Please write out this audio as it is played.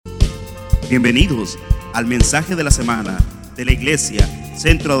Bienvenidos al mensaje de la semana de la Iglesia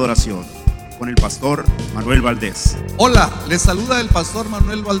Centro de Adoración con el pastor Manuel Valdés. Hola, les saluda el pastor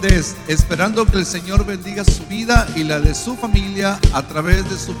Manuel Valdés, esperando que el Señor bendiga su vida y la de su familia a través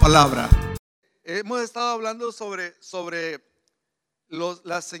de su palabra. Hemos estado hablando sobre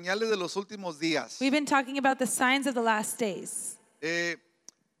las señales de los últimos días. We've been talking about the signs of the last days.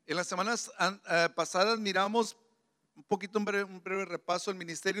 En las semanas pasadas miramos un breve repaso del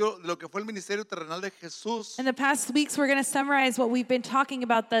ministerio, de lo que fue el ministerio terrenal de Jesús. In the past weeks, we're going to summarize what we've been talking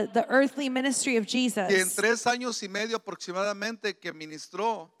about, the earthly ministry of Jesus. Que en 3 años y medio aproximadamente que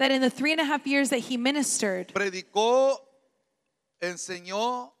ministró, That in the 3.5 years that he ministered, predicó,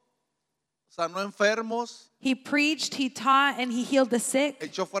 enseñó, sanó enfermos, he preached, he taught, and he healed the sick.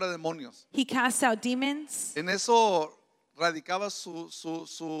 echó fuera demonios. He cast out demons. En eso radicaba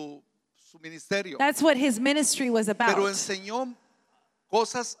su ministerio. That's what his ministry was Pero about. enseñó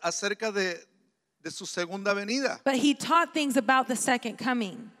cosas acerca de su segunda venida. But he taught things about the second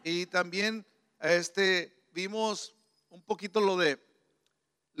coming. Y también vimos un poquito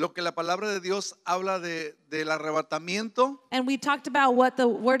lo que la palabra de Dios habla del arrebatamiento. And we talked about what the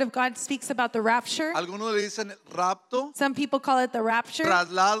Word of God speaks about the rapture. Algunos le dicen rapto, Some people call it the rapture.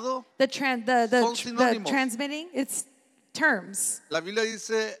 traslado. The Son sinónimos. transmitting, it's terms. La Biblia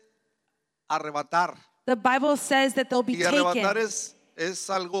dice arrebatar. The Bible says that they'll be Y arrebatar taken. es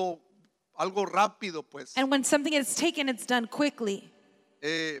algo rápido, pues. And when something is taken, it's done quickly.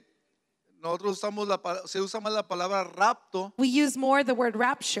 Nosotros se usa más la palabra rapto, We use more the word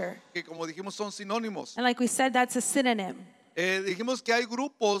rapture. que como dijimos son sinónimos. And like we said, that's a synonym. Dijimos que hay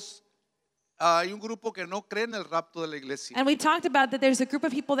un grupo que no cree en el rapto de la iglesia. And we talked about that there's a group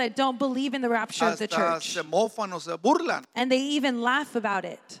of people that don't believe in the rapture of the Hasta church. se mofan o se burlan. And they even laugh about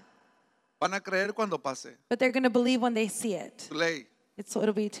it. Van a creer cuando pase. But they're going to believe when they see it. Ley.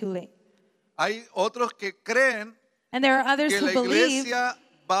 It'll be too late. Hay otros que creen And there are others que who la believe iglesia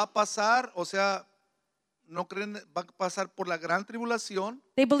va a pasar, o sea, no creen, va a pasar por la gran tribulación.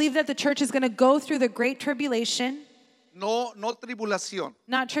 they believe that the church is going to go through the great tribulation, No tribulación,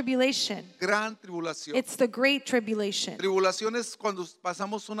 not tribulation. gran tribulación. It's the great tribulation. Tribulación es cuando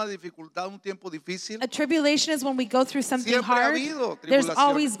pasamos una dificultad, un tiempo difícil. A tribulation is when we go through something Siempre ha hard. habido There's tribulaciones.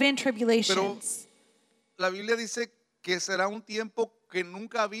 always been Pero tribulations. la Biblia dice que será un tiempo que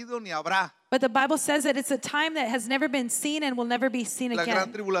nunca ha habido ni habrá. But the Bible says that it's a time that has never been seen and will never be seen La gran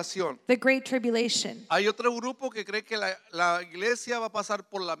again. tribulación. The great tribulation. Hay otro grupo que cree que la iglesia va a pasar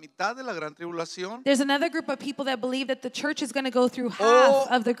por la mitad de la gran tribulación, There's another group of people that believe that the church is going to go through half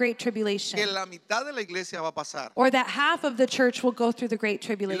of the great tribulation. que la mitad de la iglesia va a pasar. Or that half of the church will go through the great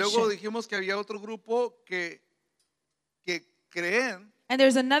Y luego tribulation. dijimos que había otro grupo que creen And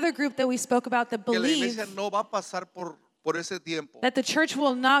there's another group that we spoke about that que la believe iglesia no va a pasar por ese tiempo. that the church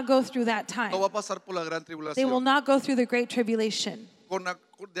will not go through that time. No va a pasar por la gran They will tribulación. not go through the great tribulation. Con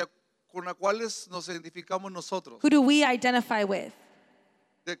la cuales nos identificamos nosotros. Who do we identify with?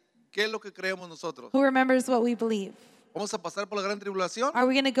 ¿De qué es lo que creemos nosotros? Who remembers what we believe? ¿Vamos a pasar por la gran tribulación? Are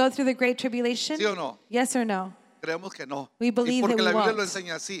we going to go through the great tribulation? ¿Sí o no? Yes or no? Creemos que no. We Y believe porque that we la Biblia won't. lo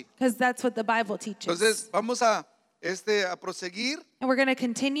enseña así. Because that's what the Bible teaches. Entonces, vamos a proseguir. And we're going to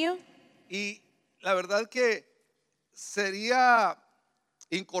continue. Y la verdad que sería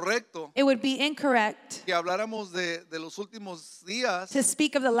incorrecto It would be incorrect que habláramos de los últimos días to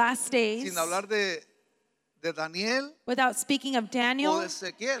speak of the last days sin hablar de Daniel without speaking of o Daniel de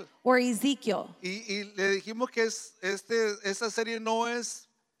Ezequiel. or Ezekiel. Y le dijimos que esta serie no es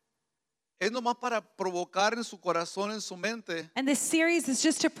nomás para provocar en su corazón, en su mente. And this series is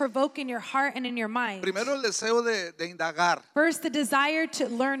just to provoke in your heart and in your mind. Primero el deseo de indagar First, the desire to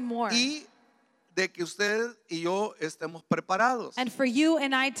learn more. y de que usted y yo estemos preparados, And for you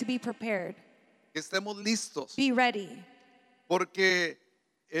and I to be prepared. que estemos listos, Be ready. porque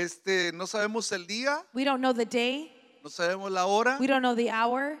no sabemos el día, We don't know the day. no sabemos la hora We don't know the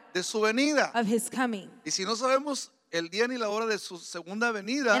hour de su venida. of his coming. Y si no sabemos el día ni la hora de su segunda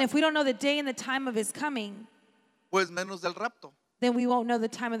venida, And if we don't know the day and the time of his coming, pues menos del rapto. then we won't know the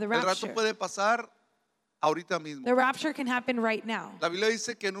time of the El rapto rapture. puede pasar ahorita mismo. The rapture can happen right now. La Biblia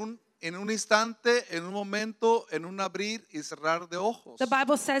dice que en un instante, en un momento, en un abrir y cerrar de ojos. The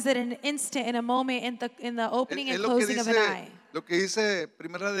Bible says that in an instant, in a moment, in the opening Es and lo que closing of an eye. dice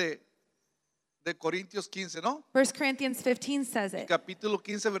primera de Corintios 15, ¿no? 1 Corinthians 15 says it. Capítulo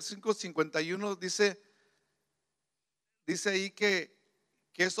 15, versículo 51 dice ahí que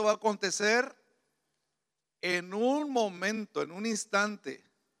esto va a acontecer en un momento, en un instante.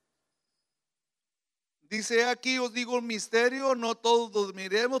 Dice aquí, os digo un misterio, no todos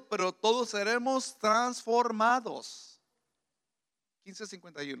dormiremos, pero todos seremos transformados.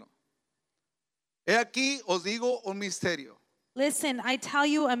 15:51. He aquí os digo un misterio. Listen, I tell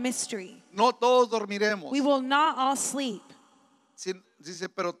you a mystery. No todos dormiremos. We will not all sleep, Dice,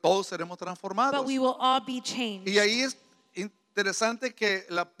 pero todos seremos but transformados. we will all be changed. Y ahí es interesante que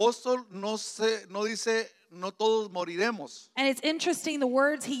el apóstol no dice no todos moriremos, And it's interesting the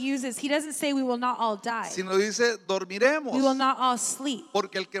words he uses. He doesn't say we will not all die. sino dice dormiremos. We will not all sleep.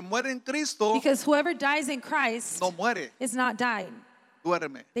 Porque el que muere en Cristo Because whoever dies in Christ no muere, is not dying.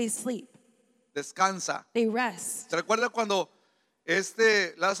 duerme, They sleep. descansa. They rest. ¿Se recuerda cuando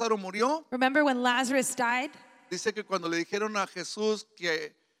Lázaro murió? Remember when Lazarus died? Dice que cuando le dijeron a Jesús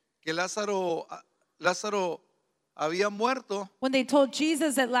que Lázaro había muerto, When they told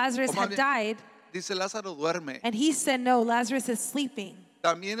Jesus that Lazarus O más had bien- died, dice Lázaro duerme. and he said, no, Lazarus is sleeping.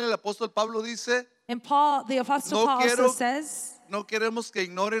 También el apóstol Pablo dice, And Paul, the Apostle No Paul quiero- also says, no queremos que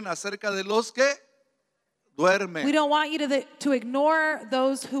ignoren acerca de los que duermen. we don't want you to ignore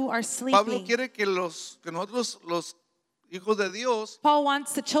those who are Pablo sleeping. quiere que nosotros los hijos de Dios Paul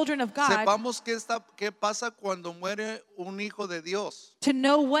wants the children of God sepamos qué pasa cuando muere un hijo de Dios, to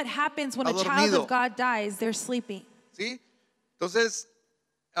know what happens when a Está child dormido. of God dies. They're sleeping. ¿sí? Entonces,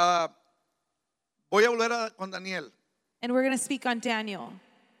 voy a volver con Daniel. And we're going to speak on Daniel.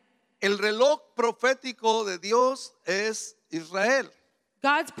 El reloj profético de Dios es Israel.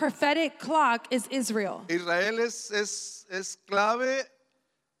 God's prophetic clock is Israel. Israel es clave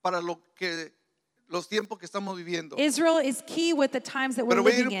para los tiempos que estamos viviendo. Israel is key with the times that we're Pero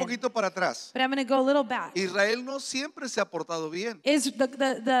voy a ir living un in. poquito para atrás. But I'm going to go a little back. Israel no siempre se ha portado bien.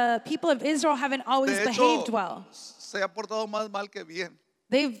 The people of Israel haven't always De hecho, behaved well. se ha portado más mal que bien.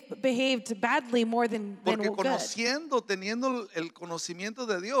 They've behaved badly more than Porque good. teniendo el conocimiento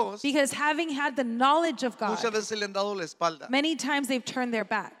de Dios, Because having had the knowledge of muchas God, veces le han dado la espalda, many times they've turned their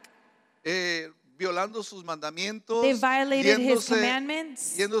back. violando sus mandamientos, They violated his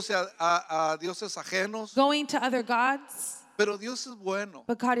commandments, yéndose a dioses ajenos. going to other gods. Pero Dios es bueno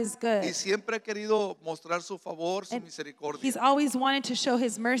But God is y good. siempre ha querido mostrar su favor, su And misericordia. He's always wanted to show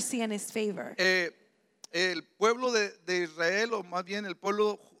his mercy and his favor. El pueblo de Israel, o más bien el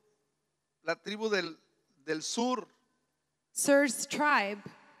pueblo, la tribu del sur, Sir's tribe,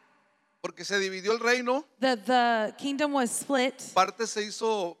 porque se dividió el reino, the kingdom was split. parte se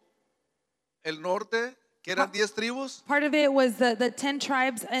hizo el norte, que eran 10 tribus, Part of it was the 10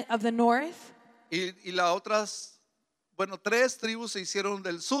 tribes of the north, y las otras, 3 tribus se hicieron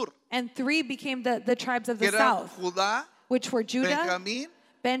del sur, and 3 became the tribes of que the eran south, Judá, which were Judah, Benjamín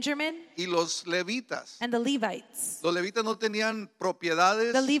Benjamin, y los levitas. and the Levites. Los levitas no tenían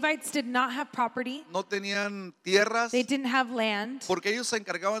propiedades, The Levites did not have property. no tenían tierras, They didn't have land porque ellos se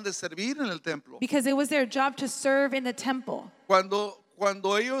encargaban de servir en el templo. because it was their job to serve in the temple.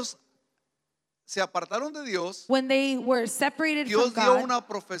 Cuando ellos se apartaron de Dios, When they were separated Dios from dio God, una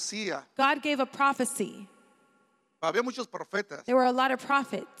profecía. God gave a prophecy. Había muchos profetas There were a lot of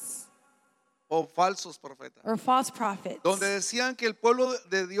prophets o falsos profetas, or false prophets donde decían que el pueblo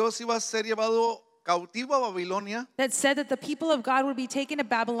de Dios iba a ser llevado cautivo a Babilonia that said that the people of God would be taken to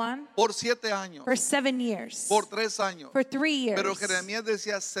Babylon por 7 años, for 7 years, por 3 años. for 3 years. Pero Jeremías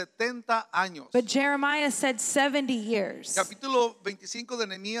decía 70 años. But Jeremiah said 70 years. Capítulo 25 de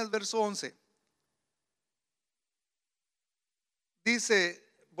Nehemías, verso 11. Dice,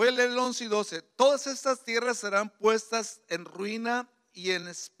 voy a leer el 11 y 12. Todas estas tierras serán puestas en ruina y en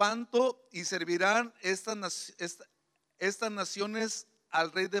espanto y servirán estas naciones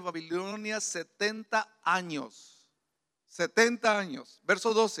al rey de Babilonia 70 años. 70 años.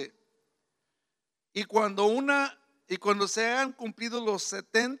 Verso 12. Y cuando se hayan cumplido los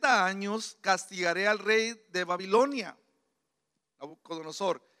 70 años, castigaré al rey de Babilonia.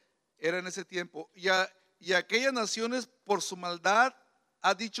 Nabucodonosor era en ese tiempo. Y aquellas naciones por su maldad,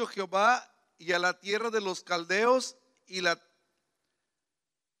 ha dicho Jehová, y a la tierra de los caldeos, y la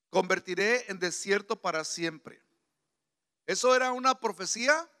convertiré en desierto para siempre. Eso era una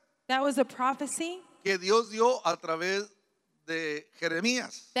profecía That was a prophecy que Dios dio a través de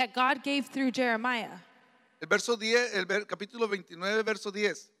Jeremías. that God gave through Jeremiah. El verso 10, capítulo 29, verso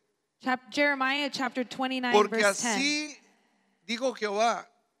 10. Jeremiah chapter 29 Porque verse 10. así dijo Jehová,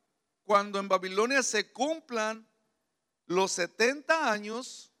 cuando en Babilonia se cumplan los 70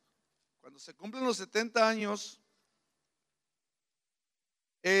 años, cuando se cumplen los 70 años,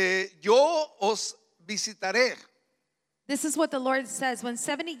 yo os visitaré This is what the Lord says. When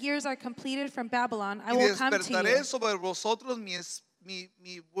 70 years are completed from Babylon, I y will come to despertaré you. sobre vosotros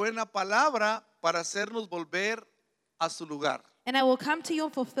mi buena palabra para hacernos volver a su lugar. And I will come to you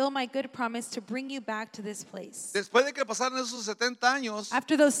and fulfill my good promise to bring you back to this place. Después de que pasaron esos 70 años,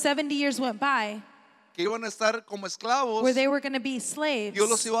 After those 70 years went by, que iban a estar como esclavos, where they were going to be slaves, Dios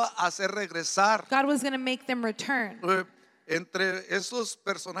los iba a hacer regresar. God was going to make them return. Entre esos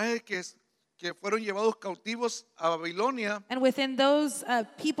personajes que fueron llevados cautivos a Babilonia, And within those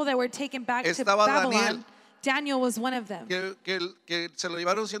people that were taken back to estaba Babylon, Daniel. Daniel was one of them. que se lo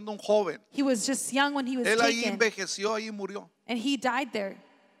llevaron siendo un joven. He was just young when he was Él ahí taken, envejeció, ahí murió. and he died there.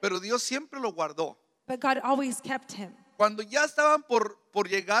 Pero Dios siempre lo guardó. But God always kept him. Cuando ya estaban por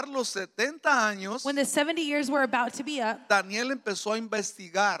llegar los 70 años, When the 70 years were about to be up, Daniel empezó a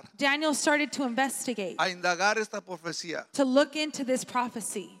investigar, Daniel started to investigate, a indagar esta profecía. to look into this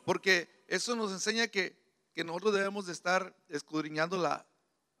prophecy. Porque eso nos enseña que nosotros debemos de estar escudriñando la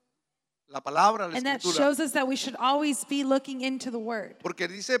palabra, la And that escritura. shows us that we should always be looking into the word. Porque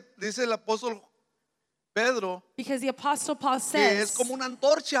dice el apóstol Pedro Because the Apostle Paul que es says como una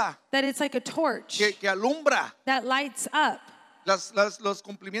antorcha that it's like a torch que alumbra that lights up los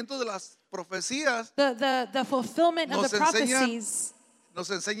cumplimientos de las profecías. the fulfillment of Nos the enseñan- prophecies. Nos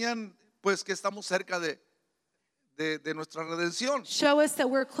enseñan pues que estamos cerca de nuestra redención. Show us that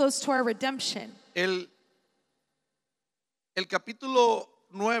we're close to our redemption. El capítulo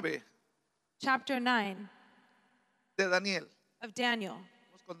 9 Chapter 9 de Daniel. of Daniel.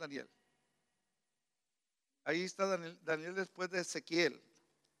 Vamos con Daniel. Ahí está Daniel después de Ezequiel.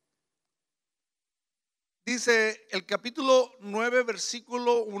 Dice el capítulo 9,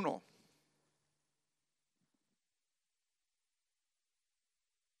 versículo 1.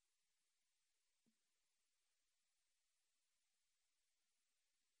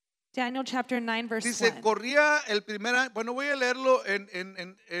 Daniel chapter 9 verse Dice, 1. corría el primer año. Bueno, voy a leerlo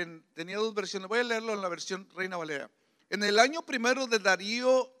tenía dos versiones. Voy a leerlo en la versión Reina Valera. En el año primero de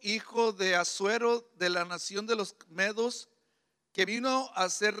Darío, hijo de Asuero, de la nación de los Medos, que vino a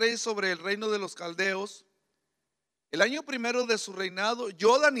ser rey sobre el reino de los caldeos, el año primero de su reinado,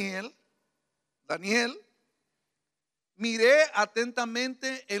 yo Daniel, miré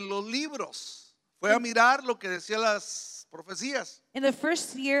atentamente en los libros. Fue a mirar lo que decían las profecías. In the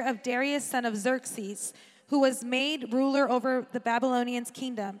first year of Darius son of Xerxes, who was made ruler over the Babylonians'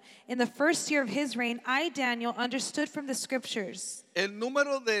 kingdom, in the first year of his reign, I, Daniel, understood from the scriptures El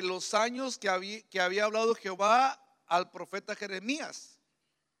número de los años que había hablado Jehová al profeta Jeremías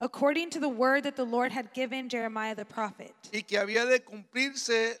according to the word that the Lord had given Jeremiah the prophet, y que había de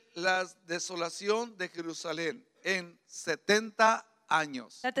cumplirse la desolación de Jerusalén en 70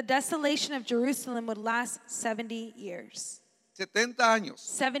 años. that the desolation of Jerusalem would last 70 years. 70 años.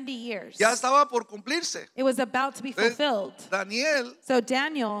 70 years. Ya estaba por cumplirse. It was about to be Entonces, fulfilled. Daniel So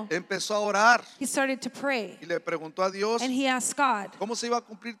Daniel, empezó a orar he started to pray, y le preguntó a Dios and he asked God, cómo se iba a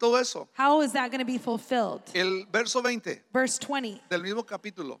cumplir todo eso. how is that going to be fulfilled? El verso 20 Verse 20 del mismo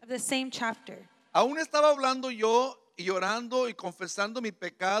capítulo. of the same chapter. Aún estaba hablando yo y llorando y confesando mi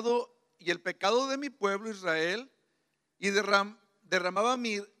pecado y el pecado de mi pueblo Israel, y derramaba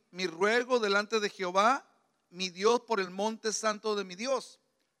mi ruego delante de Jehová, mi Dios, por el monte santo de mi Dios.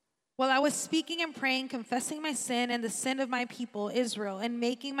 While I was speaking and praying, confessing my sin and the sin of my people Israel, and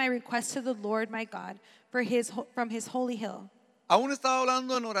making my request to the Lord my God from his holy hill. Aún estaba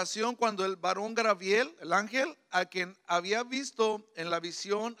hablando en oración cuando el varón Gabriel, el ángel, a quien había visto en la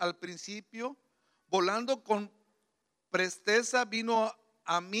visión al principio, volando con presteza, vino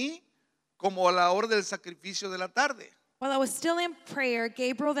a mí como a la hora del sacrificio de la tarde. While I was still in prayer,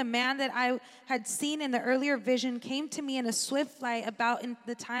 Gabriel, the man that I had seen in the earlier vision, came to me in a swift flight about in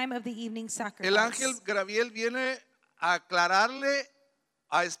the time of the evening sacrifice. El ángel Gabriel viene a aclararle,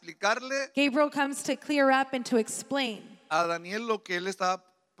 a explicarle Gabriel comes to clear up and to explain a Daniel lo que él estaba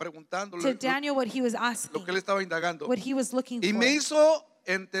preguntando, to Daniel what he was asking, lo que él estaba indagando. what he was looking Y for. me hizo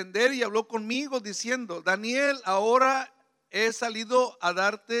entender y habló conmigo diciendo, Daniel, ahora he salido a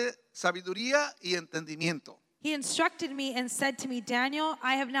darte sabiduría y entendimiento. He instructed me and said to me, Daniel,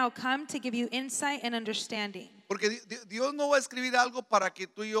 I have now come to give you insight and understanding. Porque Dios no va a escribir algo para que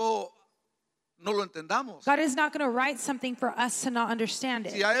tú y yo no lo entendamos. God is not going to write something for us to not understand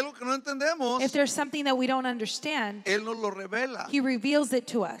Si it. hay algo que no entendemos, If there's something that we don't understand, Él nos lo revela. He reveals it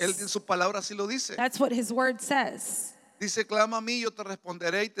to Él en us. su palabra así lo dice. That's what His word says. Dice, clama a mí, yo te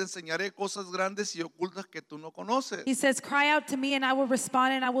responderé y te enseñaré cosas grandes y ocultas que tú no conoces. He says, cry out to me and I will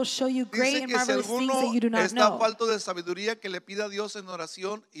respond and I will show you great Dice and que si marvelous things that alguno you do not está know. falto de sabiduría, que le pida a Dios en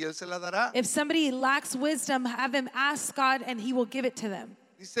oración y Él se la dará. If somebody lacks wisdom, have him ask God and He will give it to them.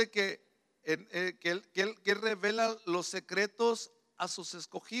 Dice que él revela los secretos a sus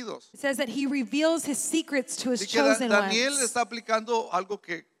escogidos. It says that He reveals His secrets to His Así que chosen Daniel ones. está aplicando algo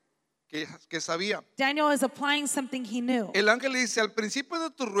que sabía. Daniel is applying something he knew. El ángel le dice, al principio de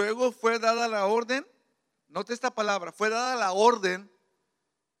tu ruego fue dada la orden, note esta palabra, fue dada la orden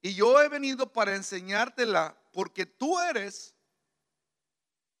Y yo he venido para enseñártela, porque tú eres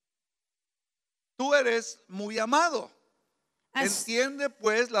muy amado. Entiende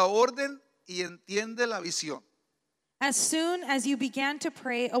pues la orden y entiende la visión. As soon as you began to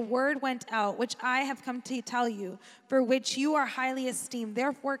pray, a word went out, which I have come to tell you, for which you are highly esteemed.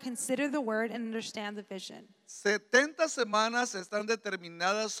 Therefore, consider the word and understand the vision. 70 semanas están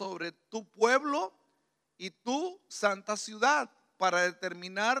determinadas sobre tu pueblo y tu santa ciudad para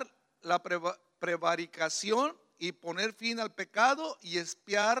determinar la prevaricación y poner fin al pecado y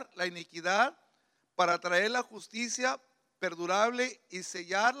expiar la iniquidad, para traer la justicia perdurable y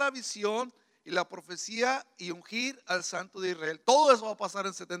sellar la visión y la profecía y ungir al Santo de Israel. Todo eso va a pasar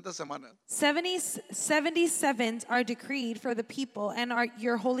en 70 semanas. 77 are decreed for the people and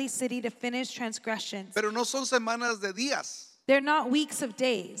your holy city to finish transgressions. Pero no son semanas de días. They're not weeks of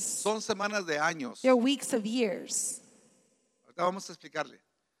days. Son semanas de años. They're weeks of years. Ahorita vamos a explicarle.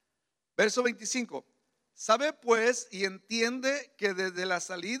 Verso 25. Sabe pues y entiende que desde la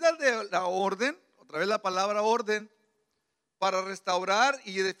salida de la orden, otra vez la palabra orden, para restaurar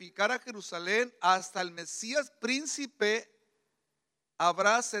y edificar a Jerusalén hasta el Mesías príncipe,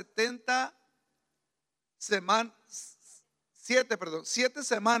 habrá 7 semanas.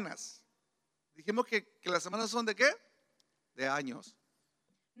 Dijimos que las semanas son ¿de qué? De años.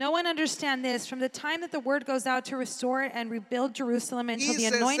 No one understand this. From the time that the word goes out to restore and rebuild Jerusalem until Y the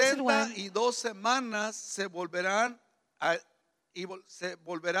anointed one, 62 semanas se volverá a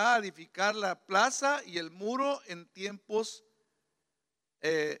edificar la plaza y el muro en tiempos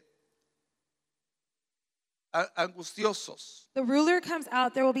angustiosos. the ruler comes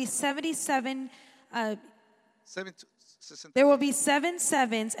out. There will be 77. 62. There will be 7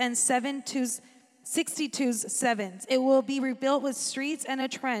 sevens and 62 sevens. It will be rebuilt with streets and a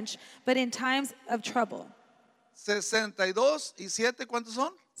trench, but in times of trouble. 62 y 7, ¿cuántos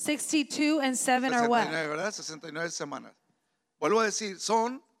son? 62 and 7 are 69, what? ¿verdad? 69 semanas. Vuelvo a decir,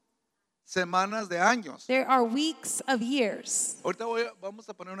 son semanas de años. There are weeks of years. Ahorita vamos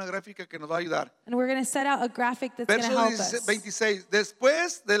a poner una gráfica que nos va a ayudar. And we're going to set out a graphic that's going to help Verso us. 26.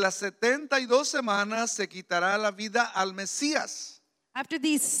 Después de las 72 semanas se quitará la vida al Mesías, After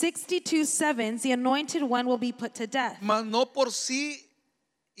these 62 sevens, the anointed one will be put to death. mas no por sí,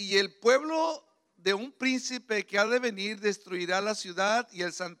 y el pueblo de un príncipe que ha de venir destruirá la ciudad y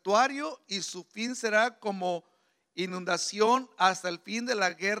el santuario, y su fin será como inundación hasta el fin de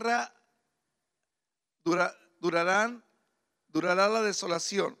la guerra. Durará la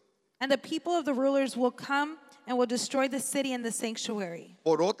desolación. And the people of the rulers will come and will destroy the city and the sanctuary.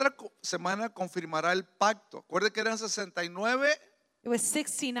 Por otra semana confirmará el pacto. Acuerde que eran 69 It was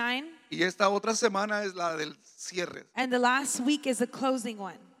 69, y esta otra semana es la del cierre. and the last week is the closing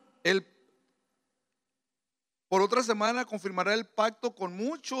one. Por otra semana confirmará el pacto con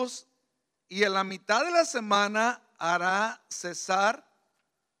muchos, y en la mitad de la semana hará cesar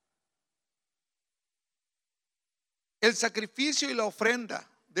el sacrificio y la ofrenda.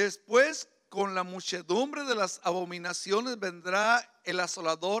 Después, con la muchedumbre de las abominaciones, vendrá el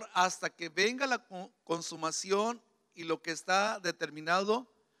asolador hasta que venga la consumación, y lo que está determinado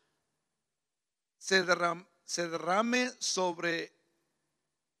se derrame sobre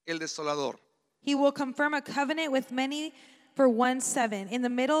el desolador. He will confirm a covenant with many for 1 7. In the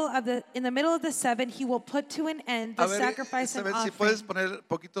middle of the 7, he will put to an end the sacrifice and si puedes offering. poner un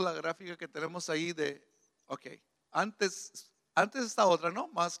poquito la gráfica que tenemos ahí de, ok, antes esta otra, ¿no?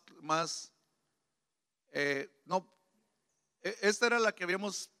 No, esta era la que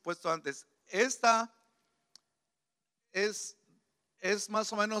habíamos puesto antes. Esta es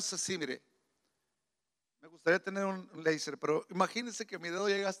más o menos así, mire. Me gustaría tener un láser, pero imagínense que mi dedo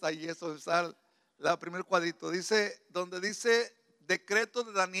llega hasta ahí, eso está la primer cuadrito. Donde dice decreto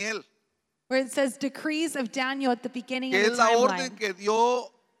de Daniel, Where it says decrees of Daniel at the beginning que of es the la orden timeline. que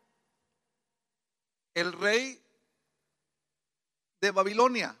dio el rey de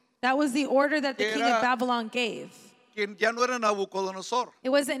Babilonia, That was the order that the Que king era- of Babylon gave. quien ya no era Nabucodonosor. It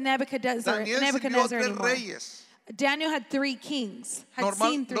wasn't Nebuchadnezzar Daniel sirvió a Nebuchadnezzar 3 anymore. reyes. Daniel had 3 kings, had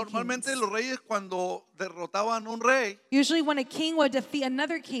seen 3 Normalmente kings. los reyes, cuando derrotaban un rey, Usually when a king would defeat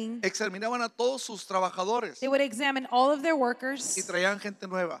another king, examinaban a todos sus trabajadores they would examine all of their y workers traían gente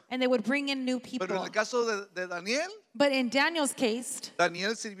nueva. and they would bring in new Pero en people. el caso de Daniel, But in Daniel's case,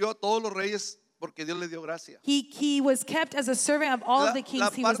 Daniel sirvió a todos los reyes porque Dios le dio gracia. he was kept as a servant of all of the La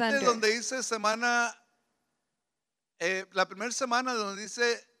kings he was parte under. donde dice semana, la primera semana donde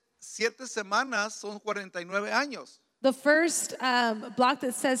dice 7 semanas son 49 años. The first block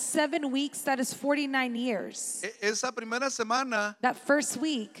that says 7 weeks, that is 49 years. Esa primera semana That first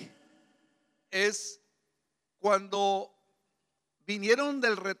week es cuando vinieron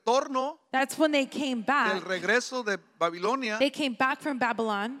del retorno, That's when they came back. del regreso de Babilonia, They came back from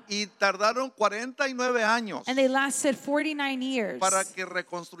Babylon, y tardaron 49 años and they lasted 49 years para que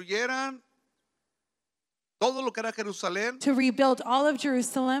reconstruyeran todo lo que era Jerusalén, to rebuild all of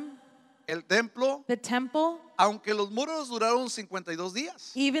Jerusalem, el templo, the temple, aunque los muros duraron 52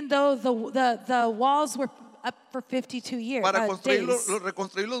 días. even though the walls were up for 52 years. Para Days.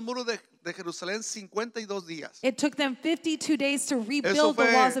 reconstruir los muros de Jerusalén, 52 días. It took them 52 days to Eso rebuild the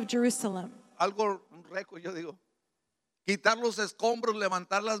fue walls of Jerusalem. Algo un récord, yo digo. Quitar los escombros,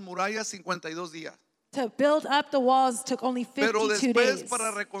 levantar las murallas, 52 días. To build up the walls took only Pero 52 después, days.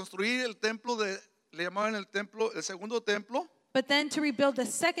 para reconstruir el templo le llamaban el templo, el segundo templo, But then to rebuild the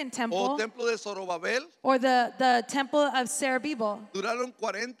second o temple, templo de Zorobabel, or the temple of Zerubbabel, duraron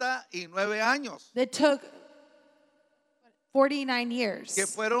 49 años, that took 49 years. que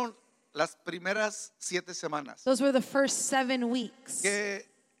fueron las primeras 7 semanas, Those were the first 7 weeks. que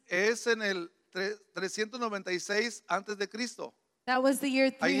es en el 396 antes de Cristo. That was the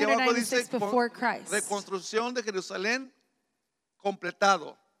year Ahí abajo dice 396 before Christ. reconstrucción de Jerusalén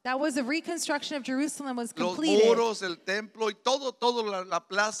completado. That was the reconstruction of Jerusalem was Los completed. muros, el templo y todo, la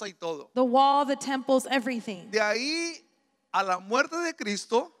plaza y todo. The wall, the temples, everything. De ahí a la muerte de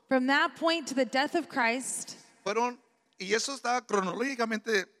Cristo From that point to the death of Christ, fueron, y eso está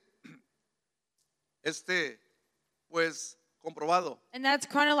cronológicamente, pues comprobado. and that's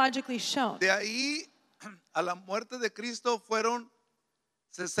chronologically shown. De ahí a la muerte de Cristo fueron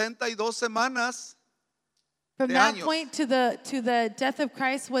 62 semanas. From de that años. point to the death of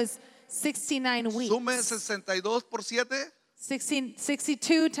Christ was 69 weeks. Sume 62 por 7.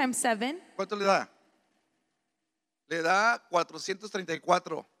 62 times 7. ¿Cuánto le da? Le da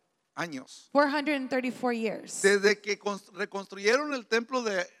 434 años. 434 years. Desde que reconstruyeron el templo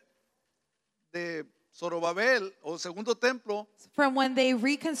de Zorobabel, o segundo templo, From when they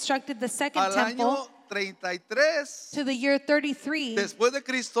reconstructed the second al año temple 33 to the year 33 después de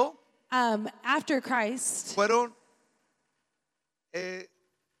Cristo, after Christ, fueron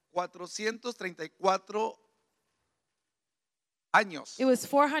 434 años. it was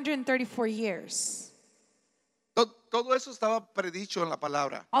 434 years. Todo eso estaba predicho en la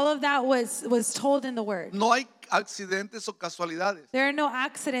palabra. All of that was told in the word. No hay accidentes o casualidades. There are no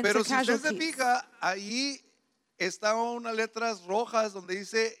accidents Pero or si usted se casualties. fija, ahí están unas letras rojas donde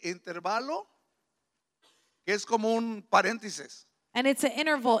dice intervalo, que es como un paréntesis. And it's an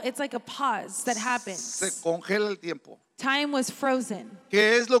interval. It's like a pause that Se happens. congela el tiempo. Time was frozen.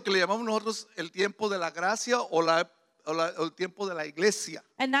 ¿Qué es lo que le llamamos nosotros el tiempo de la gracia o el tiempo de la iglesia?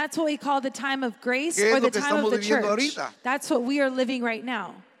 And that's what we call the time of grace ¿Qué es or lo the que time of estamos the viviendo church. ahorita? That's what we are living right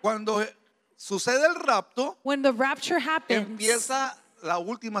now. Cuando sucede el rapto, When the rapture happens, empieza la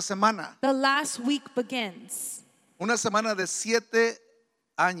última semana, the last week begins. una semana de 7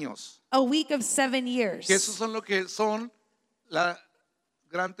 años, A week of 7 years. que esos son lo que son la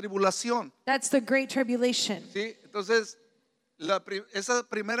gran tribulación. That's the Great Tribulation. ¿Sí? Entonces,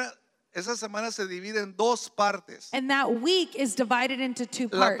 esa semana se divide en 2 partes. And that week is divided into 2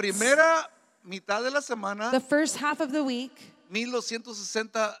 La parts. primera mitad de la semana, The first half of the week,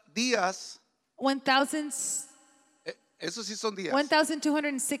 1260 días, 1,000 esos sí son días.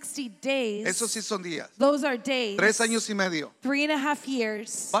 1,260 days. Esos sí son días. Those are days. 3 años y medio. 3.5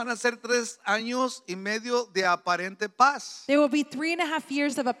 years. Van a ser 3 años y medio de aparente paz. There will be 3.5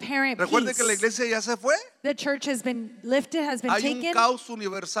 years of apparent Recuerde peace. que la iglesia ya se fue. The church has been lifted, has been Hay un taken. caos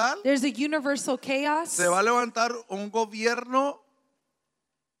universal. There's a universal chaos. Se va a levantar un gobierno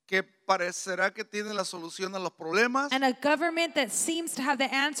que parecerá que tiene la solución a los problemas. And a government that seems to have the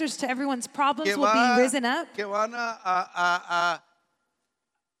answers to everyone's problems Que, will be risen up. que van a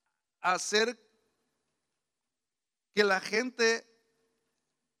hacer que la gente,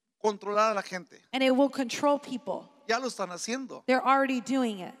 controlar a la gente. And it will control people. Ya lo están haciendo. They're already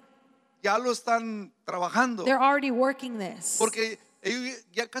doing it. Ya lo están trabajando. They're already working this. Porque ellos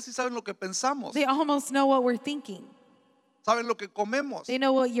ya casi saben lo que pensamos. They almost know what we're thinking. Saben lo que comemos. They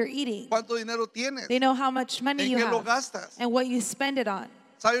know what you're eating. Cuánto dinero tienes. They know how much money En you qué lo have gastas. and what you spend it on.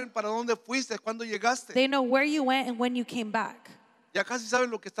 Saben para dónde fuiste, cuándo llegaste. They know where you went and when you came back. Ya casi saben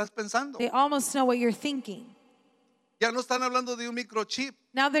lo que estás pensando. They almost know what you're thinking. Ya no están hablando de un microchip.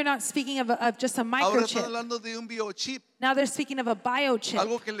 Now they're not speaking of just a Ahora están microchip. hablando de un biochip. Now they're speaking of a biochip.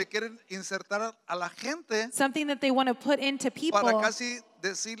 Algo que le quieren insertar a la gente Something that they want to put into people para casi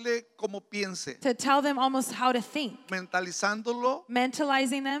decirle cómo piense. to tell them almost how to think. Mentalizándolo.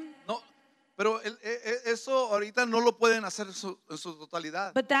 Mentalizing them. No, pero eso ahorita no lo pueden hacer en su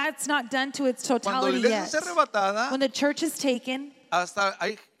totalidad. But that's not done to its Cuando la totality iglesia yet. es arrebatada, When the church is taken, hasta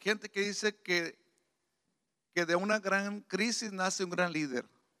hay gente que dice que que de una gran crisis nace un gran líder.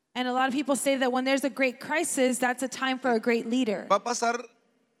 And a lot of people say that when there's a great crisis, that's a time for a great leader. Va a pasar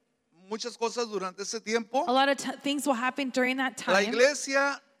muchas cosas durante ese tiempo. A lot of things will happen during that La time.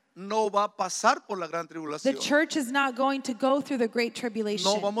 iglesia no va a pasar por la gran The tribulación. church is not going to go through the great tribulation.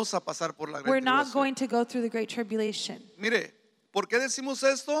 No vamos a pasar por la gran We're not tribulación. going to go through the great tribulation. Mire, ¿por qué decimos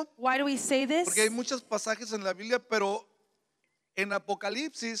esto? Why do we say this? Porque hay muchos pasajes en la Biblia, pero en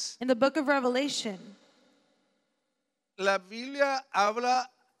Apocalipsis, In the book of Revelation, la Biblia habla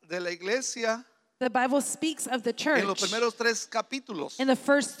de la iglesia the Bible speaks of the en los church primeros 3 capítulos. in the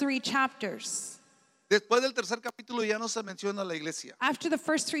first 3 chapters. Después del tercer capítulo ya no se menciona la iglesia. After the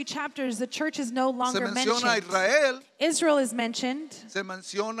first 3 chapters, the church is no Se longer menciona a mentioned. Israel, Israel is mentioned, se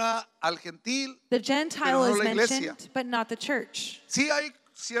menciona al gentil. the Gentile Pero no is la iglesia. mentioned, but not the church. Sí hay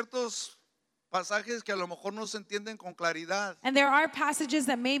ciertos pasajes que a lo mejor no se entienden con claridad. And there are passages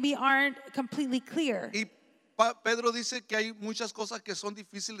that maybe aren't completely clear. Y Pedro dice que hay muchas cosas que son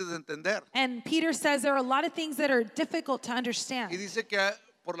difíciles de entender. And Peter says there are a lot of things that are difficult to Y understand. dice que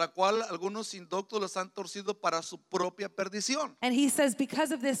por la cual algunos indoctos los han torcido para su propia perdición. And he says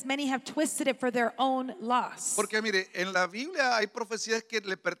because of this, many have twisted it for their own loss. Porque mire, en la Biblia hay profecías que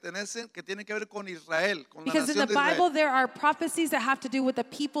le pertenecen, que tienen que ver con Israel, con la Because in nación the de Bible, Israel. there are prophecies that have to do with the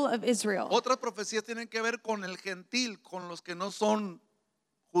people of Israel. Otras profecías tienen que ver con el gentil, con los que no son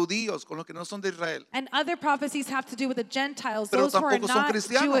judíos, con los que no son de Israel. And other prophecies have to do with the Gentiles, Pero those who are tampoco son not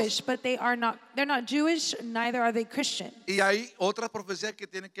cristianos. Jewish, but they're not Jewish, neither are they Christian. Y hay otras profecías que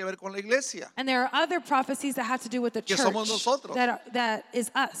tienen que ver con la iglesia. And there are other prophecies that have to do with the Que church, somos nosotros. that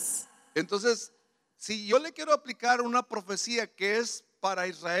is us. Entonces, si yo le quiero aplicar una profecía que es para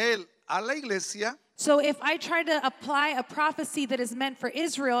Israel a la iglesia, So if I try to apply a prophecy that is meant for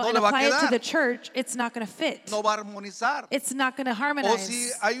Israel No and le va a apply it to quedar. the church, it's not going to fit. no va a armonizar. It's not going to O harmonize. si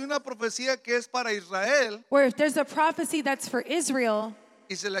hay una profecía que es para Israel Where if there's a prophecy that's for Israel,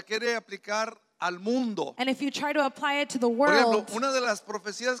 y se la quiere aplicar al mundo. and if you try to apply it to the Por ejemplo, world, una de las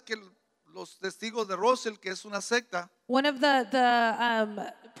profecías que los testigos de Russell, que es una secta, one of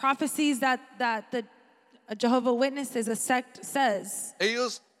the prophecies that the Jehovah Witnesses, a sect, says,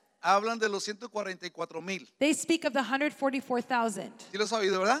 ellos hablan de los 144,000. they speak of the 144,000. ¿Sí los ha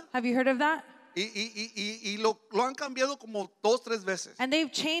oído, verdad? Have you heard of that? Y lo han cambiado como 2-3 veces. And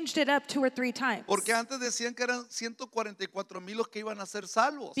they've changed it up 2 or 3 times. Porque antes decían que eran 144,000 los que iban a ser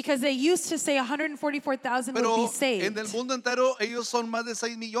salvos. Because they used to say 144,000 would Pero be en saved. el mundo entero ellos son más de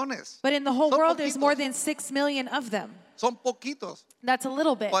 6 millones. But in the whole Son world, there's poquitos. more than 6 million of them. Son poquitos. That's a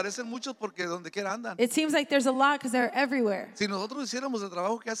little bit. Parecen muchos porque donde quiera andan. It seems like there's a lot because they're everywhere. Si nosotros hiciéramos el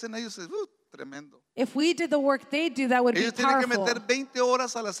trabajo que hacen ellos, es tremendo. If we did the work they do, that would be Ellos tienen que powerful. meter 20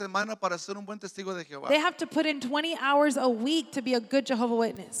 horas a la semana para ser un buen testigo de Jehová. They have to put in 20 hours a week to be a good Jehovah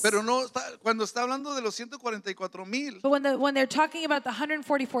Witness. Pero no cuando está hablando de los 144,000, But when they're talking about the no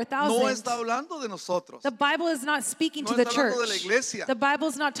 144,000, está hablando de nosotros. the Bible is not speaking No to the está hablando de la church. iglesia. The Bible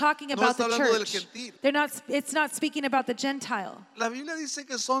is not talking No about está the hablando del church. gentil. It's not speaking about the Gentile. La Biblia dice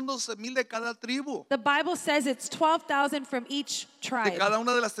que son 12,000 de cada tribu, The Bible says it's 12,000 from each de tribe, cada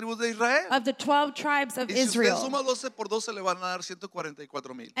una de las tribus de Israel. of the 12 tribes of Y si usted Israel. suma 12 por 12 le van a dar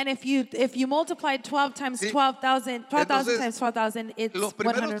 144,000. And if you multiply 12 times Sí. 12,000 Entonces, times 12,000, it's Los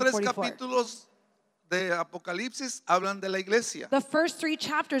primeros 3 144. capítulos de Apocalipsis hablan de la iglesia. The first 3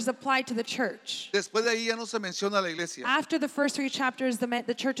 chapters apply to the church. Después de ahí ya no se menciona la iglesia. After the first 3 chapters,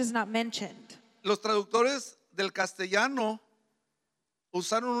 the church is not mentioned. Los traductores del castellano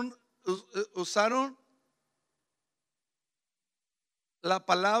usaron la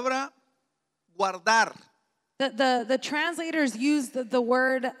palabra guardar, The translators use the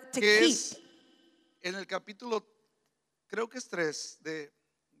word to que keep. es en el capítulo, creo que es 3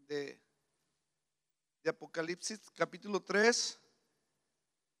 de Apocalipsis, capítulo 3,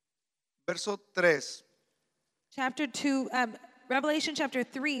 verso 3. Chapter 2, Revelation chapter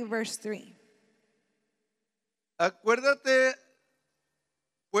 3, verse 3. Acuérdate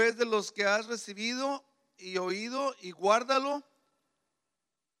pues de los que has recibido y oído y guárdalo.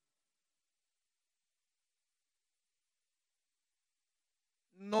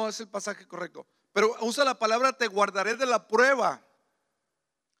 No es el pasaje correcto, pero usa la palabra te guardaré de la prueba.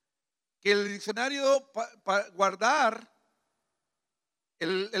 Que el diccionario para guardar,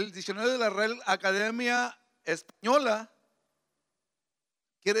 el diccionario de la Real Academia Española,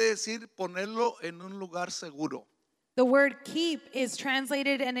 quiere decir ponerlo en un lugar seguro. The word keep is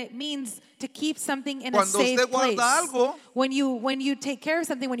translated and it means to keep something in a Cuando safe usted place. guarda algo, When you take care of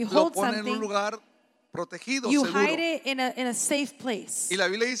something, when you lo hold pone en un something, lugar protegido, you seguro. hide it in a safe place. Y la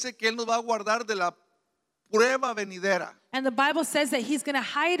Biblia dice que Él nos va a guardar de la prueba venidera. And the Bible says that he's going to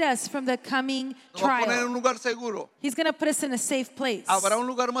hide us from the coming Nos va a poner en trial. un lugar seguro. He's going to put us in a safe place. ¿Habrá un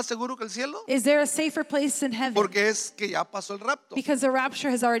lugar más seguro que el cielo? Is there a safer place in heaven? Porque es que ya pasó el rapto. Because the rapture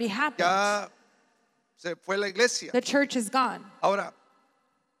has already happened. Ya se fue la iglesia. The church is gone. Ahora,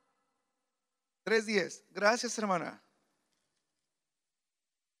 3:10. Gracias, hermana.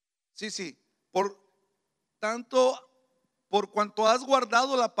 Sí. Por tanto, por cuanto has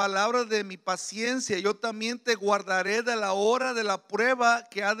guardado la palabra de mi paciencia, yo también te guardaré de la hora de la prueba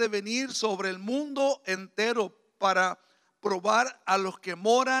que ha de venir sobre el mundo entero para probar a los que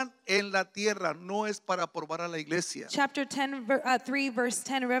moran en la tierra. No es para probar a la iglesia. Chapter 3, verse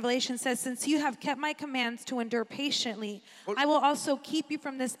 10 of Revelation says, since you have kept my commands to endure patiently, I will also keep you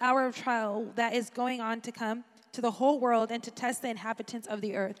from this hour of trial that is going on to come to the whole world and to test the inhabitants of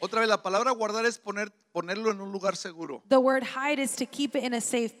the earth. Otra vez, la palabra guardar es ponerlo en un lugar seguro. The word hide is to keep it in a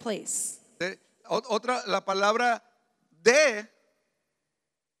safe place. Otra, la palabra de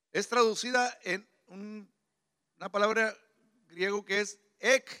es traducida en una palabra griego que es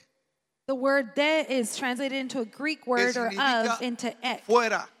ek. The word de is translated into a Greek word or of into ek,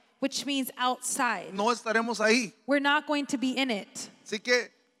 fuera. which means outside. No estaremos ahí. We're not going to be in it. Así que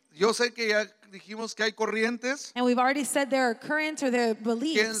yo sé que ya dijimos que hay corrientes And we've already said there are currents or there are que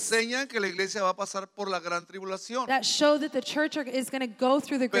beliefs enseñan que la iglesia va a pasar por la gran tribulación. that show that the church is going to go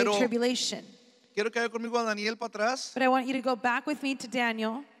through the great Pero- tribulation. Quiero que vaya conmigo a Daniel para atrás, But I want you to go back with me to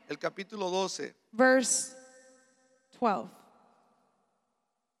Daniel, el capítulo 12. verse 12.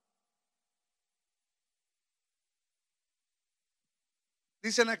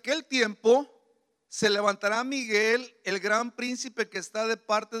 Dice, en aquel tiempo se levantará Miguel, el gran príncipe que está de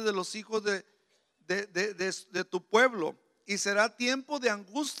parte de los hijos de tu pueblo, y será tiempo de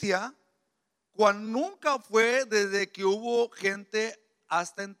angustia cual nunca fue desde que hubo gente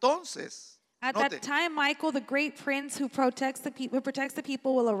hasta entonces. At Note, that time, Michael, the great prince who protects the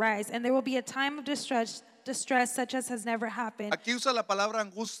people, will arise, and there will be a time of distress such as has never happened. aquí usa la palabra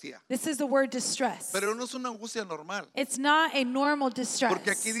angustia, This is the word distress. pero no es una angustia normal, It's not a normal distress. porque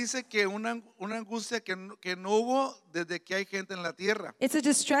aquí dice que una angustia que no hubo desde que hay gente en la tierra. It's a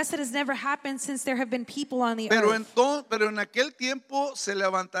distress that has never happened since there have been people on the Pero earth. en aquel tiempo se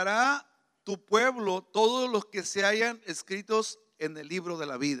levantará tu pueblo, todos los que se hayan escritos en el libro de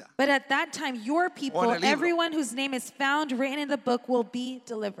la vida. But at that time, your people, el libro. everyone whose name is found written in the book, will be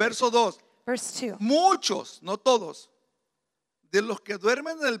delivered. Verso 2. Verse 2. Muchos, no todos, de los que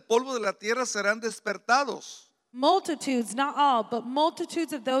duermen en el polvo de la tierra serán despertados. Multitudes, not all, but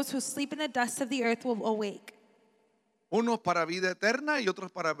multitudes of those who sleep in the dust of the earth will awake. Unos para vida eterna y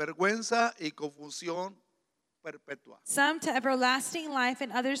otros para vergüenza y confusión perpetua. Some to everlasting life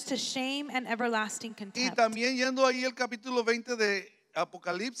and others to shame and everlasting Y contempt. también yendo ahí el capítulo 20 de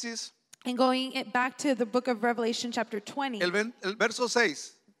Apocalipsis, And going back to the book of Revelation chapter 20, el verso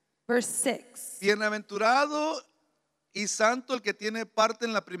 6. verse 6. Bienaventurado y santo el que tiene parte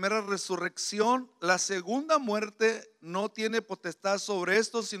en la primera resurrección. La segunda muerte no tiene potestad sobre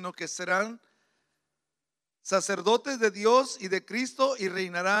esto, sino que serán sacerdotes de Dios y de Cristo y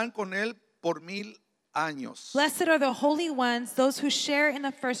reinarán con él por 1000 años. Blessed are the holy ones, those who share in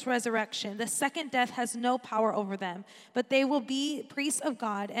the first resurrection. The second death has no power over them, but they will be priests of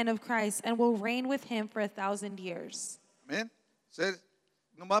God and of Christ and will reign with him for 1,000 years. Amén. O sea,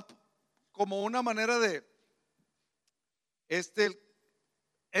 nomás como una manera de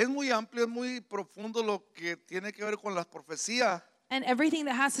es muy amplio, es muy profundo lo que tiene que ver con las profecías. And everything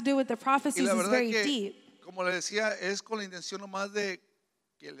that has to do with the Y prophecies la is verdad very que, deep. como le decía, es con la intención nomás de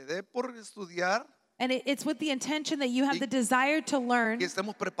que le dé por estudiar, And it's with the intention that you have the desire to learn que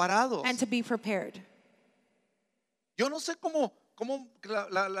estemos preparados. and to be prepared. Yo no sé cómo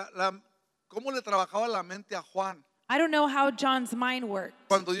le trabajaba la mente a Juan I don't know how John's mind worked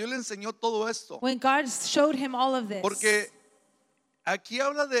cuando Dios le enseñó todo esto. when God showed him all of this. Porque aquí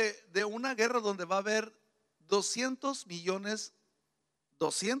habla de una guerra donde va a haber 200 millones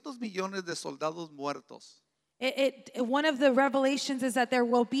de soldados muertos. One of the revelations is that there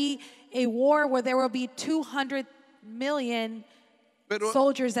will be a war where there will be 200 million Pero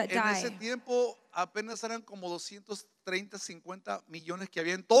soldiers that en ese die. tiempo apenas eran como 230, 50 millones que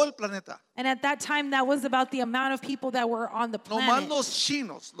había en todo el planeta. And at that time, that was about the amount of people that were on the Nomás planet. los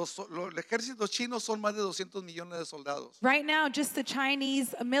chinos, el ejército chino son más de 200 millones de soldados. Right now, just the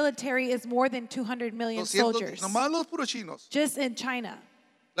Chinese military is more than 200 million 200, soldiers. nomás los puros chinos. Just in China.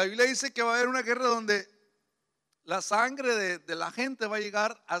 La Biblia dice que va a haber una guerra donde la sangre de la gente va a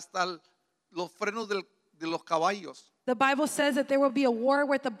llegar hasta los frenos de los caballos. The Bible says that there will be a war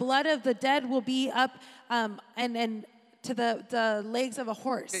where the blood of the dead will be up and to the legs of a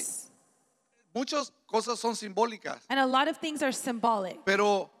horse. muchas cosas son simbólicas, And a lot of things are symbolic.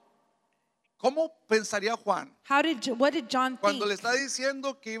 pero ¿cómo pensaría Juan What did John cuando think? le está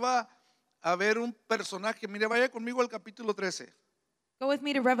diciendo que iba a haber un personaje? Mire, vaya conmigo al capítulo 13 Go with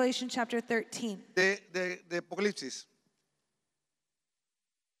me to Revelation chapter 13. de Apocalipsis.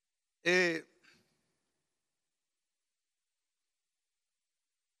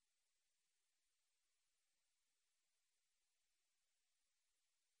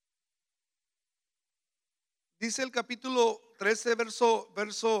 Dice el capítulo 13,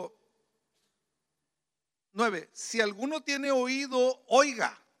 verso 9. Si alguno tiene oído,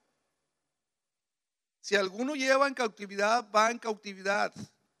 oiga. Si alguno lleva en cautividad, va en cautividad.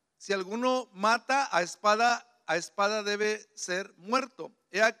 Si alguno mata, a espada debe ser muerto.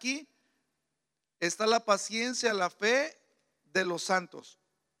 He aquí, está la paciencia, la fe de los santos.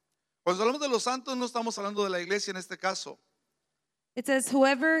 Cuando hablamos de los santos, no estamos hablando de la iglesia en este caso. It says,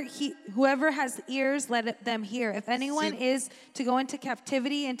 whoever has ears, let them hear. If anyone is to go into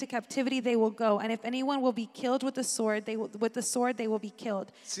captivity they will go. And if anyone will be killed with the sword, they will be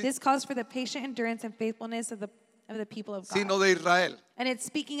killed. This calls for the patient endurance and faithfulness of the people of God. Sino de Israel. And it's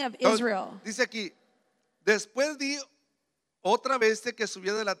speaking of Israel. Dice aquí, después di otra bestia que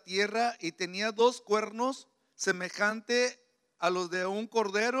subía de la tierra y tenía 2 cuernos semejante a los de un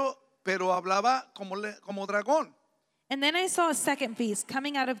cordero, pero hablaba como dragón. And then I saw a second beast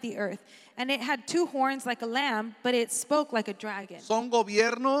coming out of the earth, and it had 2 horns like a lamb, but it spoke like a dragon. Son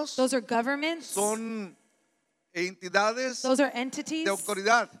gobiernos, Those are governments. son entidades Those are entities de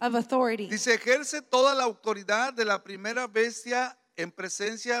autoridad. of authority. Dice, ejerce toda la autoridad de la primera bestia en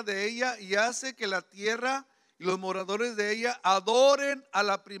presencia de ella y hace que la tierra y los moradores de ella adoren a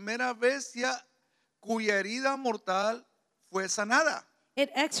la primera bestia cuya herida mortal fue sanada. It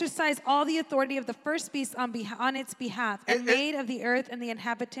exercised all the authority of the first beast on its behalf, and made of the earth and the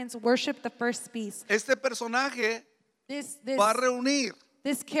inhabitants worship the first beast. Este personaje This va a reunir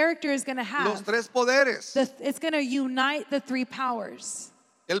character is going to los have, 3 poderes. it's going to unite the 3 powers.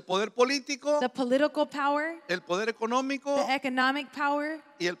 El poder político, The political power, el poder económico the economic power,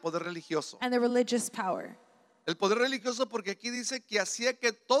 y el poder religioso. and the religious power. El poder religioso porque aquí dice que hacía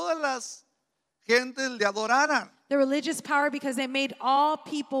que todas las gentes le adoraran. The religious power because it made all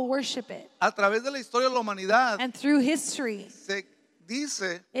people worship it. A través de la historia de la humanidad And through history, se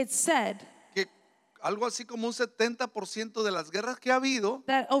dice it's said que algo así como un 70% de las guerras que ha habido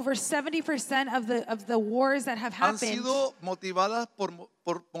that over 70% of the wars that have han happened sido motivadas por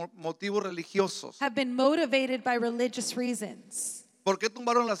motivos religiosos. have been motivated by religious reasons. ¿Por qué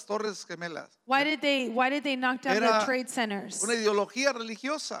tumbaron las Torres Gemelas? Why did they knock down Era the trade centers? una ideología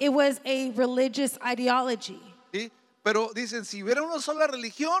religiosa. It was a religious ideology. ¿Sí? Pero dicen, si hubiera una sola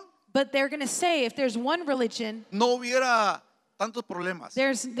religión, But they're going to say if there's one religion, no hubiera tantos problemas.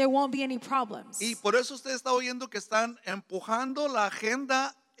 there won't be any problems. Y por eso usted está oyendo que están empujando la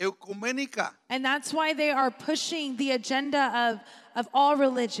agenda ecuménica, And that's why they are pushing the agenda of all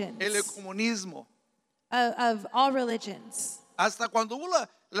religions. el ecumenismo. Of all religions. Hasta cuando hubo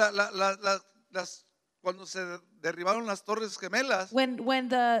cuando se derribaron las Torres Gemelas, When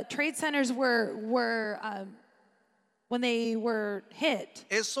the trade centers were when they were hit,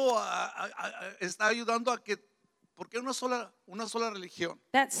 eso está ayudando a que, ¿por qué una sola religión?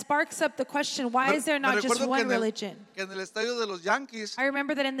 that sparks up the question, why is there Me not just recuerdo one que religion? en el estadio de los Yankees I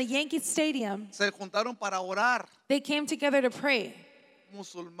remember that in the Yankee Stadium, se juntaron para orar they came together to pray.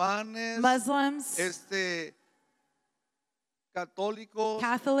 musulmanes, Muslims, católicos,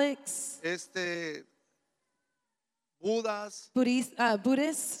 Catholics, budas,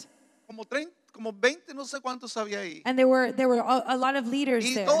 Buddhists, como 20, no sé cuántos había ahí. and there were a lot of leaders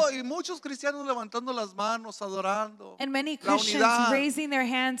Y, there. y muchos cristianos levantando las manos, adorando. And many La Christians unidad. raising their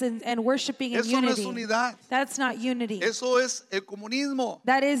hands and worshiping in Eso no es unity. unidad. That's not unity. Eso es el comunismo.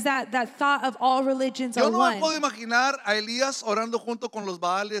 That is that thought of all religions Yo are no one. me puedo imaginar a Elías orando junto con los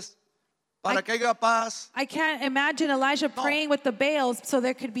Baales para que haya paz. I can't imagine Elijah praying with the Baals so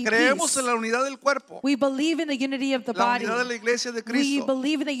there could be Creemos peace. en la unidad del cuerpo, We believe in the unity of the la body. unidad de la iglesia de We Cristo,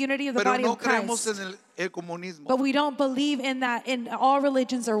 believe in the unity of the pero body no of creemos Christ. en el comunismo. But we don't believe in that in all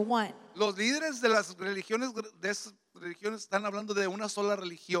religions are one. Los líderes de las religiones, están hablando de una sola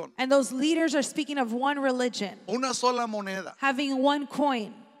religión, And those leaders are speaking of one religion, una sola moneda. having one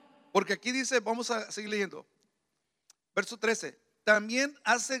coin. Porque aquí dice, vamos a seguir leyendo. Verso 13. También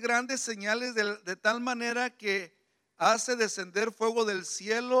hace grandes señales de tal manera que hace descender fuego del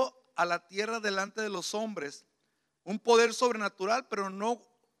cielo a la tierra delante de los hombres. Un poder sobrenatural, pero no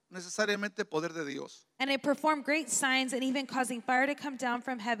necesariamente poder de Dios. And it performed great signs and even causing fire to come down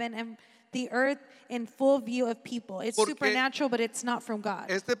from heaven and the earth in full view of people. It's Porque supernatural, but it's not from God.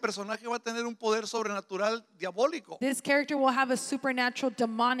 este personaje va a tener un poder sobrenatural diabólico. This character will have a supernatural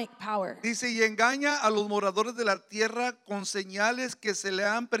demonic power. Dice, y engaña a los moradores de la tierra con señales que se le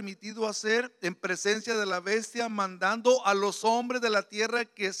han permitido hacer en presencia de la bestia, mandando a los hombres de la tierra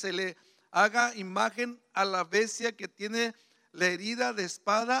que se le haga imagen a la bestia que tiene la herida de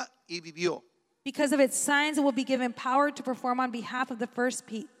espada y vivió. Because of its signs, it will be given power to perform on behalf of the first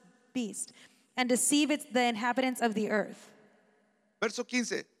beast and deceive the inhabitants of the earth. Verso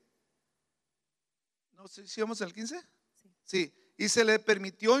 15. ¿No sé si vamos al 15? Sí. Y se le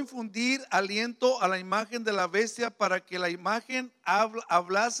permitió infundir aliento a la imagen de la bestia para que la imagen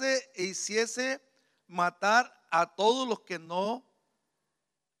hablase e hiciese matar a todos los que no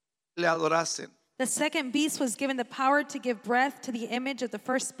le adorasen. The second beast was given the power to give breath to the image of the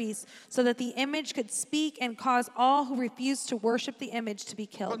first beast, so that the image could speak and cause all who refused to worship the image to be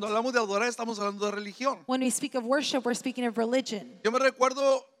killed. Cuando hablamos de adorar, estamos hablando de religión. When we speak of worship, we're speaking of religion. Yo me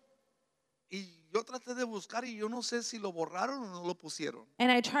recuerdo, y yo traté de buscar, y yo no sé si lo borraron o no lo pusieron.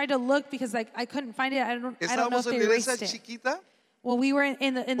 And I tried to look because I couldn't find it. I don't know Estábamos if en they la iglesia erased it. chiquita. When we were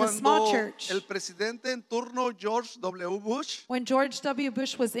in the small Cuando church, el presidente en turno, George W. Bush, when George W.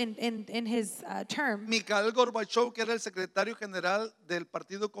 Bush was in his term, Mikhail Gorbachev, que era el secretario general del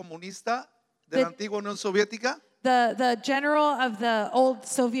Partido Comunista de la antigua Unión Soviética, the general of the old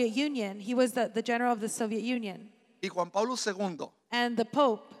Soviet Union, he was the general of the Soviet Union, y Juan Pablo II and the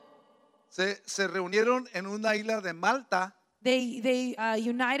Pope, se reunieron en una isla de Malta they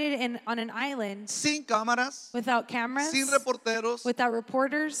united on an island sin cámaras, without cameras, sin reporteros, without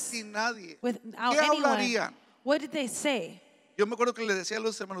reporters, sin nadie. without ¿Qué anyone. hablarían? What did they say? Yo me acuerdo que le decía a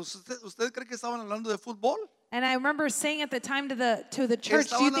los hermanos, ¿usted cree que estaban hablando de fútbol? And I remember saying at the time to the church,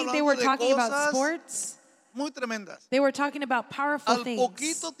 do you Estaban think they hablando were de talking about cosas sports? Muy tremendas. They were talking about powerful Al things.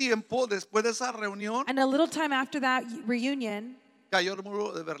 poquito tiempo después de esa reunión, And a little time after that reunion, cayó el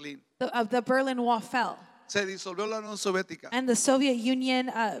muro de Berlín. the Berlin Wall fell. Se disolvió la Unión Soviética. And the Soviet Union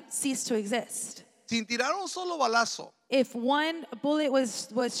ceased to exist. Sin tirar un solo balazo, If one bullet was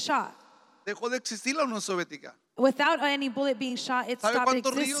shot, dejó de existir la Unión Soviética. without any bullet being shot, it ¿Sabe stopped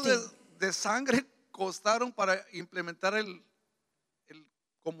cuántos ríos existing. de sangre costaron para implementar el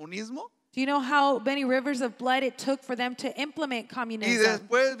comunismo? Do you know how many rivers of blood it took for them to implement Y communism?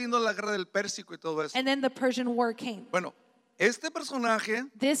 después vino la guerra del Pérsico y todo eso. And then the Persian War came. Bueno, este personaje,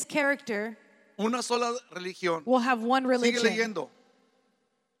 This character una sola religión. will have one Sigue religion. leyendo.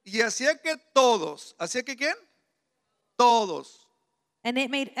 Y hacía que todos, ¿hacía que quién? Todos. And it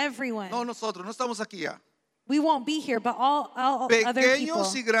made everyone. No nosotros, no estamos aquí ya. We won't be here, but all other people.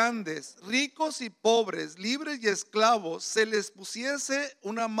 Pequeños y grandes, ricos y pobres, libres y esclavos, se les pusiese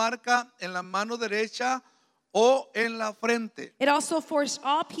una marca en la mano derecha o en la frente. It also forced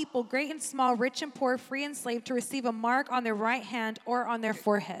all people, great and small, rich and poor, free and slave, to receive a mark on their right hand or on their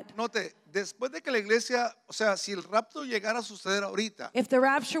forehead. Note, después de que la iglesia, o sea, si el rapto llegara a suceder ahorita, If the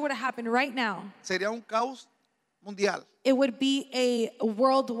rapture would have happened right now, sería un caos mundial. it would be a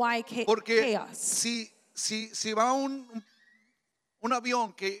worldwide Porque chaos. si va un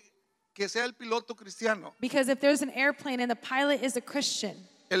avión que sea el piloto cristiano, Because if there's an airplane and the pilot is a Christian,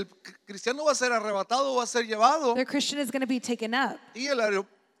 el cristiano va a ser arrebatado, va a ser llevado the Christian is going to be taken up. y el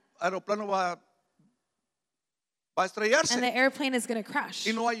aeroplano va a estrellarse. And the airplane is going to crash.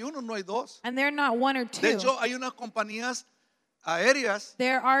 Y no hay uno, no hay dos. And they're not one or De two. hecho, hay unas compañías aéreas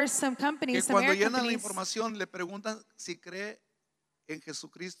There are some que companies, some cuando air llenan la companies, información le preguntan si cree en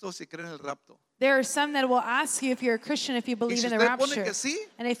Jesucristo, si cree en el rapto. there are some that will ask you if you're a Christian, if you Y believe si in the usted pone rapture. que sí,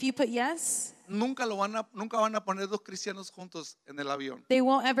 And if you put yes, nunca van a poner dos cristianos juntos en el avión. they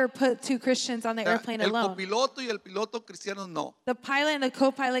won't ever put two Christians on the O sea, airplane el alone. copiloto y el piloto cristianos no. The pilot and the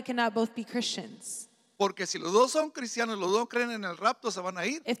co-pilot cannot both be Christians. Porque si los dos son cristianos, los dos creen en el rapto, se van a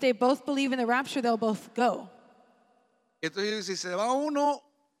ir. If they both believe in the rapture, they'll both go. Entonces, si se va uno,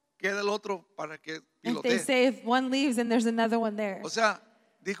 queda el otro para que If they pilotee. say if one leaves, then there's another one there. O sea,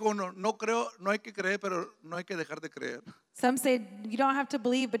 dijo uno, no creo, no hay que creer, pero no hay que dejar de creer. Some say you don't have to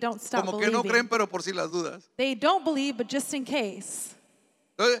believe, but don't stop Como que no creen, believing. pero por si las dudas. They don't believe, but just in case.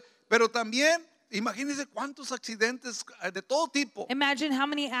 Entonces, pero también, imagínense cuántos accidentes de todo tipo. Imagine how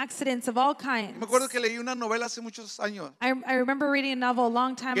many accidents of all kinds. Me acuerdo que leí una novela hace muchos años. I remember reading a novel a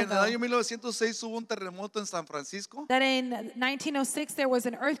long time Que en el ago año 1906 hubo un terremoto en San Francisco that in 1906 there was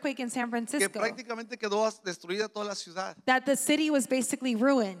an earthquake in San que Francisco, prácticamente quedó destruida toda la ciudad. that the city was basically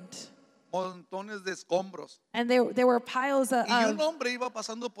ruined. Montones de escombros. And there were piles of, Y un hombre iba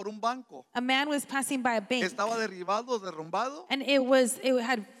pasando por un banco. a man was passing by a bank, Estaba derribado, derrumbado. and it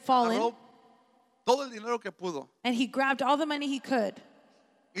had fallen, Agarró todo el dinero que pudo. and he grabbed all the money he could,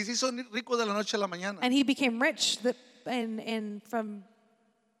 Y se hizo rico de la noche a la mañana. And he became rich from.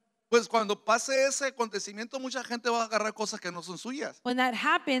 Pues cuando pase ese acontecimiento, mucha gente va a agarrar cosas que no son suyas. When that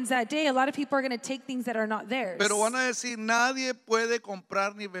happens that day, a lot of people are going to take things that are not theirs. Pero van a decir, nadie puede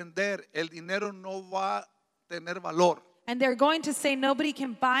comprar ni vender. El dinero no va a tener valor. And they're going to say nobody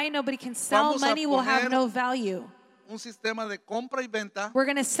can buy, nobody can sell, money will have no value. Un sistema de compra y venta We're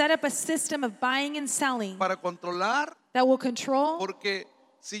going to set up a system of buying and selling para controlar, that will control. porque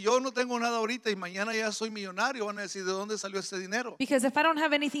si yo no tengo nada ahorita y mañana ya soy millonario, van a decir, ¿de dónde salió ese dinero? Because if I don't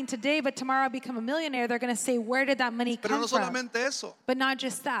have anything today, but tomorrow I'll become a millionaire, they're going to say, where did that money Pero come no from? solamente eso. But not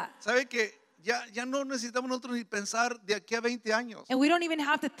just that. ¿Sabe que ya no necesitamos nosotros ni pensar de aquí a 20 años? And we don't even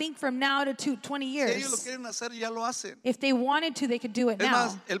have to think from now to 20 Si ellos lo years. quieren hacer, ya lo hacen. If they wanted to, they could do it Es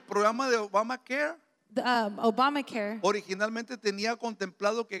más, now. el programa de Obamacare The, Obamacare originalmente tenía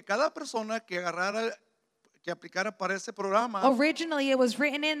contemplado que cada persona que aplicara para ese programa, originally it was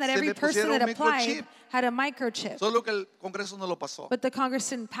written in that Se every le person pusiera that un applied microchip. had a microchip. solo que el Congreso no lo pasó. But the Congress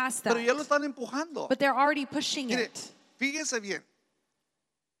didn't pass Pero ya lo that. están empujando. But they're already pushing Mire, it. fíjense bien,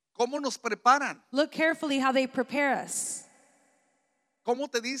 cómo nos preparan, Look carefully how they prepare us. cómo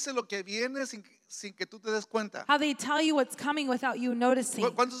te dice lo que viene sin que tú te des cuenta. How they tell you what's coming without you noticing.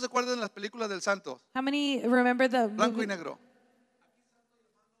 ¿Cuántos se acuerdan de las películas del Santo? How many remember the Blanco y movie? negro.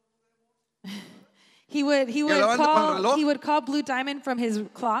 He would hablaban de con el reloj. call Blue Diamond from his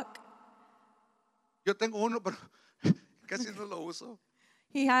clock. Yo tengo uno, pero casi no lo uso.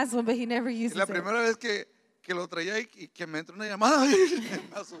 He has one, but he never Y uses la it. primera vez que lo traía y que me entró una llamada, me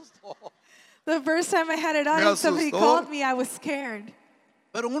asustó. The first time I had it on Me and somebody asustó. called me, I was scared.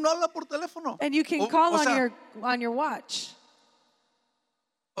 Pero uno habla por teléfono. And you can O- call o sea, on your watch.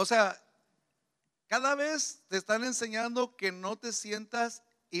 O sea, cada vez te están enseñando que no te sientas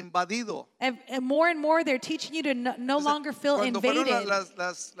invadido. And more they're teaching you to no O sea, longer feel cuando fueron invaded.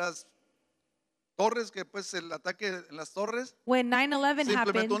 las torres, que pues el ataque en las torres, When 9/11 se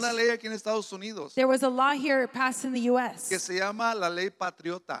implementó una happened, ley aquí en Estados Unidos there was a law here passed in the que U.S. se llama la ley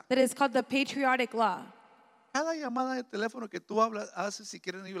patriota. that is called the Patriotic Law. Cada llamada de teléfono que tú haces, si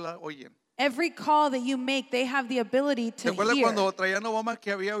quieren ellos la oyen. Every call that you make, they have the ability ¿Te to acuerdas hear. cuando traían a Obama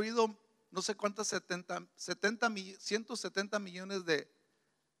que había oído no sé cuántas 170 millones de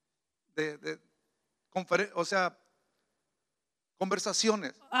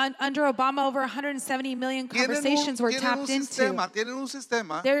conversaciones? Under Obama, over 170 million conversations were tapped into. Tienen un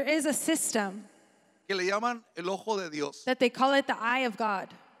sistema There is a system que le llaman el ojo de Dios. that they call it the eye of God.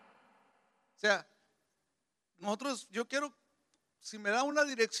 O sea, yo quiero, si me da una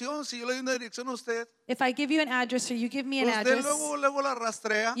dirección, si yo le doy una dirección a usted, If I give you an address or you give me an usted address, luego la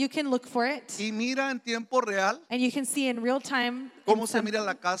rastrea you can look for it y mira en tiempo real and you can see in real time cómo se mira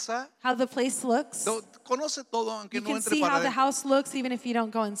la casa. how the place looks. Conoce todo aunque You no can entre see how para the adentro. house looks even if you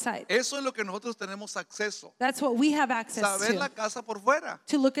don't go inside. Eso es lo que nosotros tenemos acceso. That's what we have access Saber la to casa por fuera.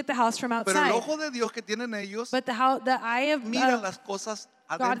 look at the house from Pero el outside. ojo de Dios que tienen ellos, But the eye of miran las cosas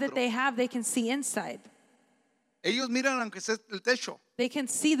God that adentro. they have, they can see inside. Ellos miran aunque sea el techo. They can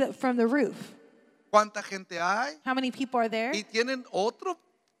see that from the roof. Cuánta gente hay. How many people are there? Y tienen otro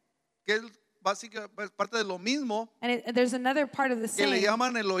que es básicamente parte de lo mismo And there's another part of the que le saying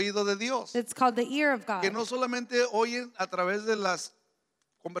llaman el oído de Dios. that's called the ear of God. Que no solamente oyen a través de las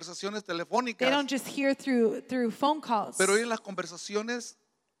conversaciones They telefónicas, don't just hear through phone calls, pero oyen las conversaciones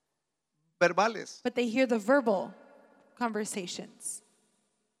verbales. but they hear the verbal conversations.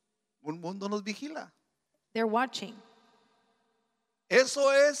 Un mundo nos vigila. They're watching. Eso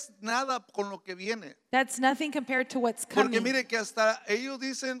es nada con lo que viene. That's nothing compared to what's Porque coming. mire que hasta ellos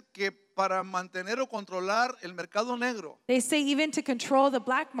dicen que para mantener o controlar el mercado negro They say even to control the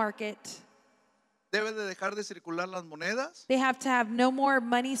black market, debe de dejar de circular las monedas they have to have no more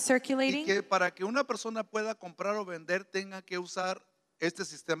money y circulating. que para que una persona pueda comprar o vender tenga que usar este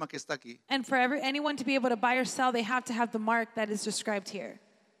sistema que está aquí. And for anyone to be able to buy or sell, they have to have the mark that is described here.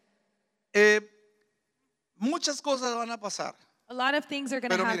 Muchas cosas van a pasar, A lot of things are going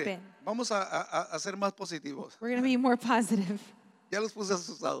to pero mire, happen. vamos a ser más positivos. We're going to be more positive. Ya los puse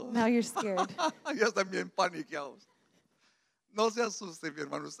asustados. Now you're scared. Ya están bien paniqueados. No se asusten, mi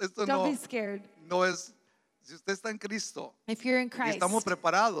hermanos. Esto Don't be scared. no es, si usted está en Cristo If you're in y Christ estamos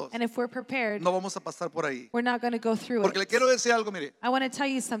preparados, and if we're prepared, no vamos a pasar por ahí. we're not going to go through Porque le it. quiero decir algo, mire. I want to tell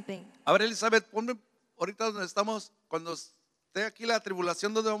you something. A ver, Elizabeth, ponme ahorita donde estamos, cuando esté aquí la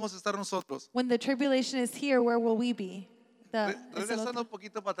tribulación, ¿dónde vamos a estar nosotros? When the tribulation is here, where will we be? Regresando un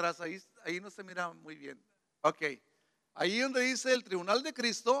poquito para atrás, ahí no se mira muy bien. Ok. Ahí donde dice el tribunal de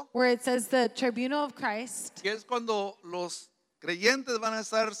Cristo, Where it says the tribunal of Christ, que es cuando los creyentes van a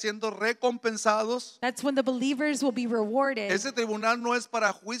estar siendo recompensados. That's when the believers will be rewarded. Ese tribunal no es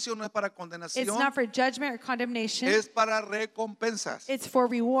para juicio, no es para It's condenación, not for judgment or condemnation. es para recompensas. It's for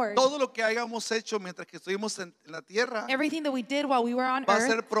reward. Todo lo que hayamos hecho mientras que estuvimos en la tierra Everything that we did while we were on va a earth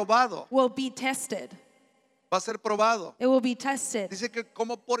ser probado, will be tested. va a ser probado. It will be tested. Dice que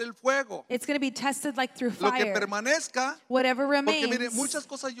como por el fuego, It's going to be tested like through lo que fire. permanezca, Whatever porque mire, remains. muchas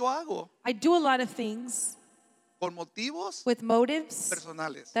cosas yo hago I do a lot of things por motivos with motives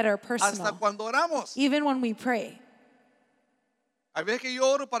personales. that are Hasta personal. cuando oramos. Even when we pray. Hay veces que yo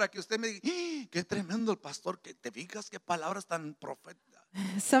oro para que usted me diga, qué tremendo el pastor, que te fijas qué palabras tan proféticas.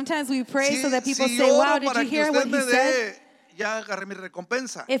 Sometimes we pray so that people si say, oro wow, did para you que hear usted what me he said? dé, ya agarré mi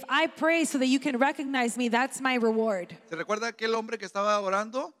recompensa. If I pray so that you can recognize me, that's my reward. ¿Se recuerda aquel hombre que estaba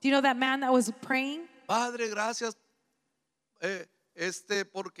orando? Do you know that man that was praying? Padre, gracias,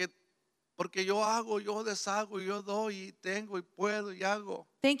 porque yo hago, yo deshago, yo doy y tengo y puedo y hago.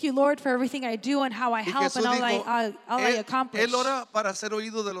 Thank you, Lord, for everything I do and how I Y help Jesús and all dijo, I accomplish. él ora para ser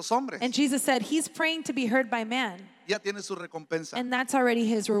oído de los hombres. And Jesus said, he's praying to be heard by man. Ya tiene su recompensa. And that's already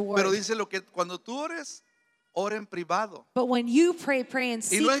his reward. Pero dice lo que cuando tú ores, ora en privado. But when you pray, pray in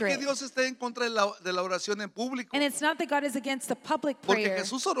Y no es que secret. Dios esté en contra de la oración en público. And it's not that God is against the public Porque prayer.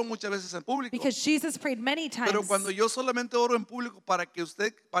 Jesús oró muchas veces en público. Because Jesus prayed many times. Pero cuando yo solamente oro en público para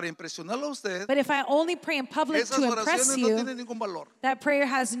impresionarlo a usted, But if I only pray in public esas to oraciones impress no you, tienen ningún valor. that prayer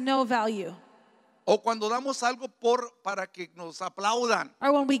has no value. O cuando damos algo para que nos aplaudan.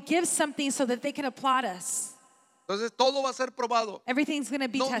 Or when we give something so that they can applaud us. Entonces todo va a ser probado. Everything's going to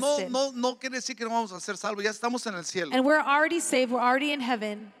be tested. No quiere decir que no vamos a ser salvos, ya estamos en el cielo. And we're already saved, we're already in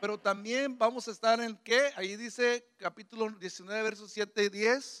heaven. Pero también vamos a estar en ¿qué? Ahí dice capítulo 19, versos 7 y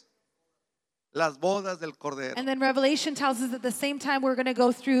 10. Las bodas del Cordero. And then Revelation tells us at the same time we're going to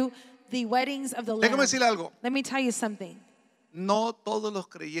go through the weddings of the Lamb. Déjame decir algo. Let me tell you something. No todos los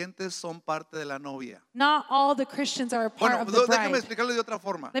creyentes son parte de la novia. Not all the Christians are a part Bueno, of the déjame bride. explicarlo de otra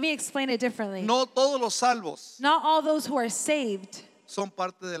forma. Let me explain it differently. No todos los salvos Not all those who are saved son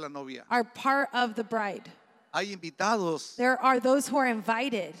parte de la novia. are part of the bride. Hay invitados. There are those who are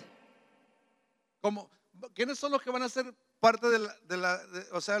invited. ¿Quiénes son los que van a ser parte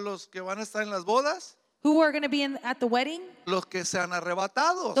o sea, los que van a estar en las bodas? Who are going to be at the wedding? Los que sean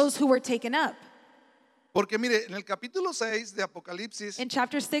arrebatados. Those who were taken up. Porque mire, en el capítulo 6 de Apocalipsis, In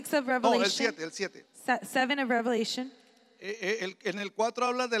chapter 6 of no, Revelation, el 7. 7 of Revelation, En el 4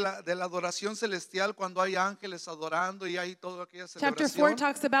 habla de la adoración celestial cuando hay ángeles adorando y hay toda aquella chapter 4 celebración.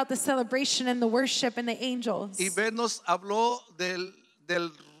 talks about the celebration and the worship and the angels. Y Ben nos habló del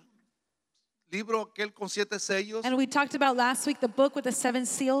libro aquel con 7 sellos. And we talked about last week the book with the 7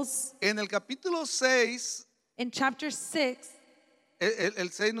 seals. En el capítulo 6, In chapter 6,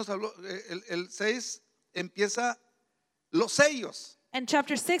 el 6 nos habló, el 6 empieza los sellos. and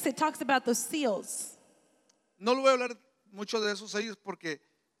chapter 6 it talks about those seals. No le voy a hablar mucho de esos sellos porque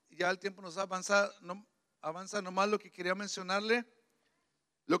ya el tiempo nos avanza nomás lo que quería mencionarle.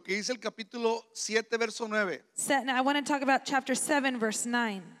 Lo que dice el capítulo 7, verso 9. Now I want to talk about chapter 7, verse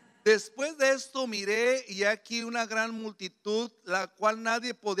 9. Después de esto miré y aquí una gran multitud, la cual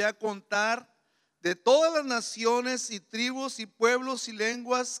nadie podía contar, de todas las naciones y tribus y pueblos y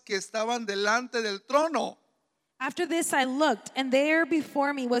lenguas que estaban delante del trono. After this I looked, and there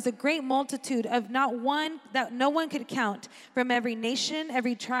before me was a great multitude of not one that no one could count, from every nation,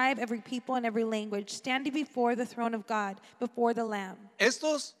 every tribe, every people, and every language, standing before the throne of God, before the Lamb.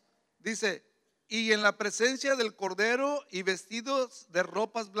 Estos, dice, y en la presencia del Cordero y vestidos de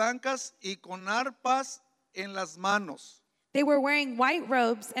ropas blancas y con arpas en las manos. They were wearing white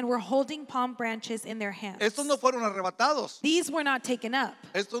robes and were holding palm branches in their hands. Estos no fueron arrebatados. These were not taken up.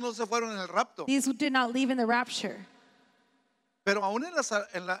 Estos no se fueron en el rapto. These did not leave in the rapture. Pero aún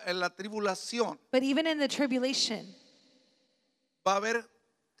en la tribulación But even in the tribulation, va a haber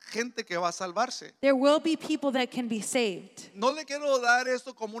gente que va a salvarse. there will be people that can be saved. No le quiero dar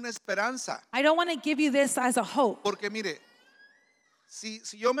esto como una esperanza. I don't want to give you this as a hope. Porque mire, si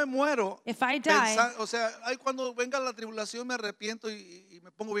yo me muero, If I die, o sea, cuando venga la tribulación me arrepiento y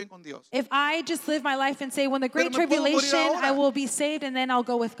me pongo bien con Dios. if I just live my life and say, when the great Pero me puedo morir tribulation, ahora. I will be saved and then I'll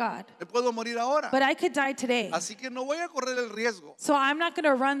go with God. Me puedo morir ahora. But I could die today. Así que no voy a correr el riesgo. So I'm not going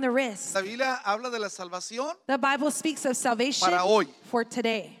to run the risk. La Biblia habla de la salvación. The Bible speaks of salvation Para hoy. for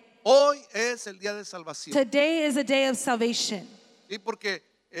today. Hoy es el día de salvación. Today is a day of salvation. Sí, porque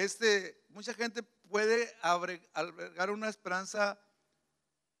mucha gente puede albergar una esperanza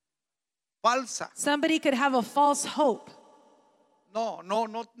falsa. Somebody could have a false hope. No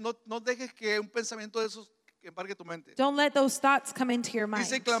dejes que un pensamiento de esos embargue tu mente. Don't let those thoughts come into your mind.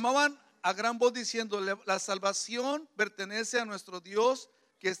 Dice, clamaban a gran voz diciendo: la salvación pertenece a nuestro Dios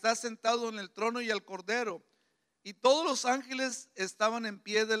que está sentado en el trono y al Cordero. Y todos los ángeles estaban en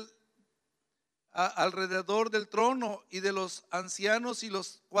pie alrededor del trono y de los ancianos y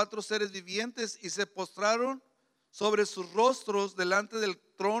los 4 seres vivientes, y se postraron sobre sus rostros delante del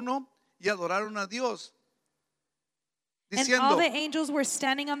trono y adoraron a Dios, And all diciendo, the angels were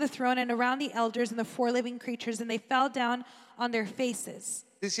standing on the throne and around the elders and the 4 living creatures, and they fell down on their faces.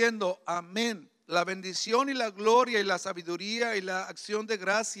 amén. La bendición y la gloria y la sabiduría y la acción de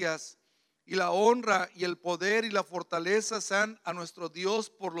gracias y la honra y el poder y la fortaleza sean a nuestro Dios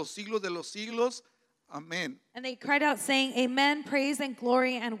por los siglos de los siglos. Amén. And they cried out, saying, Amen, praise and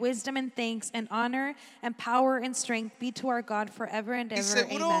glory and wisdom and thanks and honor and power and strength be to our God forever and Y ever.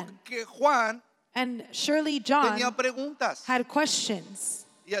 seguro Amen. que Juan And surely John tenía preguntas, had questions.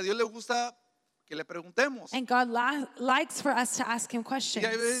 y a Dios le gusta que le preguntemos. And God likes for us to ask him Y questions.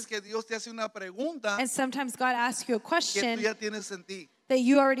 hay veces que Dios te hace una pregunta And sometimes God asks you a que tú question ya tienes en ti. that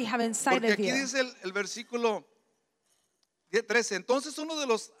you already have inside Porque of aquí you. dice el versículo 13: entonces uno de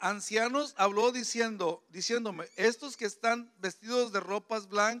los ancianos habló diciéndome: estos que están vestidos de ropas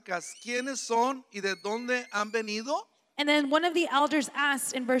blancas, ¿quiénes son y de dónde han venido? And then one of the elders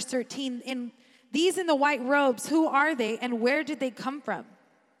asked in verse 13, these in the white robes, who are they and where did they come from?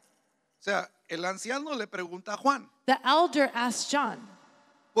 O sea, el anciano le pregunta a Juan, The elder asked John,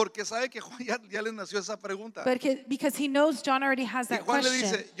 porque sabe que Juan ya le nació esa pregunta. because he knows John already has Y that Juan le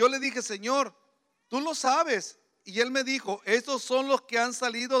question. dice: yo le dije, Señor, tú lo sabes. Y él me dijo: estos son los que han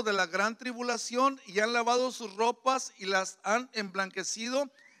salido de la gran tribulación y han lavado sus ropas y las han emblanquecido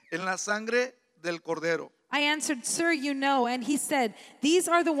en la sangre del Cordero. I answered, Sir, you know. And he said, these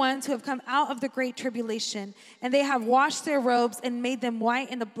are the ones who have come out of the great tribulation, and they have washed their robes and made them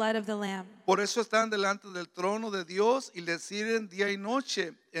white in the blood of the Lamb. Por eso están delante del trono de Dios y le sirven día y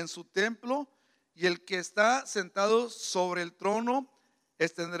noche en su templo, y el que está sentado sobre el trono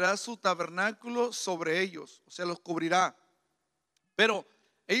extenderá su tabernáculo sobre ellos, o sea, los cubrirá. Pero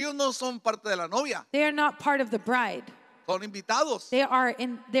ellos no son parte de la novia, They are not part of the bride. son invitados. They are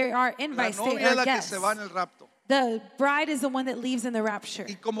La invites. They novia es are la que guests. se va en el rapto. The bride is the one that leaves in the rapture.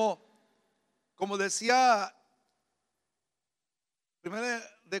 Y como decía 1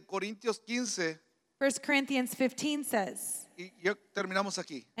 de Corintios 15, 1 Corinthians 15 says, y ya terminamos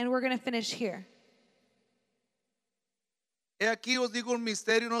aquí. and we're going to finish here. He aquí os digo un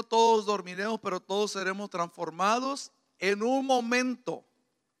misterio: no todos dormiremos, pero todos seremos transformados en un momento,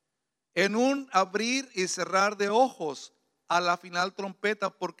 en un abrir y cerrar de ojos, a la final trompeta,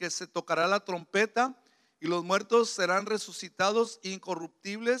 porque se tocará la trompeta y los muertos serán resucitados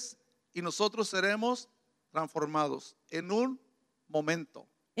incorruptibles y nosotros seremos transformados en un momento,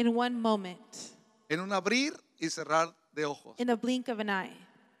 In one moment, en un abrir y cerrar de ojos. in the blink of an eye.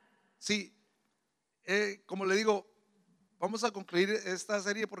 Sí, como le digo, vamos a concluir esta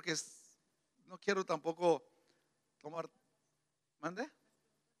serie porque no quiero tampoco tomar. ¿Mande?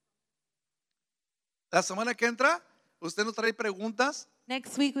 La semana que entra, usted nos trae preguntas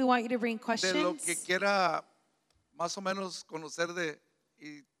Next week, we want you to bring de lo que questions. quiera más o menos conocer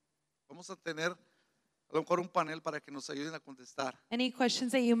y vamos a tener a lo mejor un panel para que nos ayuden a contestar. Any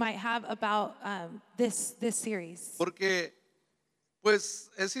questions that you might have about this series? Porque pues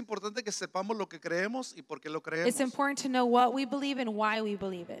es importante que sepamos lo que creemos y por qué lo creemos. It's important to know what we believe and why we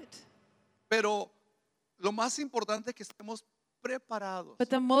believe it. Pero lo más importante es que estemos preparados. But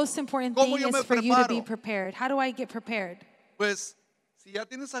the most important ¿Cómo thing yo me is for you to be preparo? prepared. How do I get prepared? Pues si ya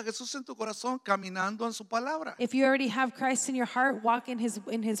tienes a Jesús en tu corazón, caminando en su palabra. If you already have Christ in your heart, walk in his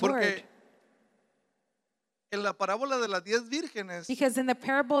word. Porque en la parábola de las 10 vírgenes, Because in the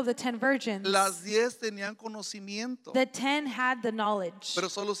parable of the 10 virgins, las 10 tenían conocimiento, the 10 had the knowledge, pero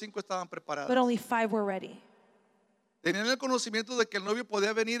solo 5 estaban preparadas. but only 5 were ready. Tenían el conocimiento de que el novio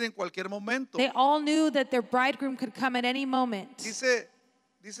podía venir en cualquier momento. They all knew that their bridegroom could come at any moment. Dice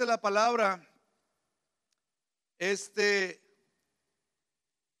la palabra,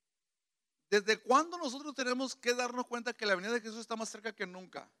 ¿desde cuándo nosotros tenemos que darnos cuenta que la venida de Jesús está más cerca que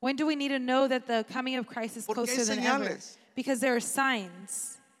nunca? When do we need to know that the coming of Christ is Porque hay closer than ever? señales. Because there are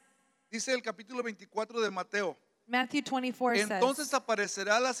signs. Dice el capítulo 24 de Mateo: Matthew 24 entonces says,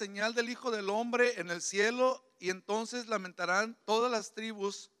 aparecerá la señal del Hijo del Hombre en el cielo, y entonces lamentarán todas las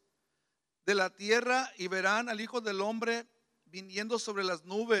tribus de la tierra y verán al Hijo del Hombre viniendo sobre las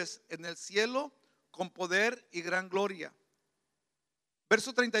nubes en el cielo con poder y gran gloria.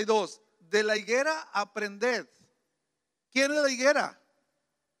 Verso 32: de la higuera aprended. ¿Quién es la higuera?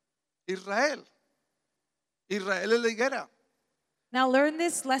 Israel. Israel es la higuera. Now learn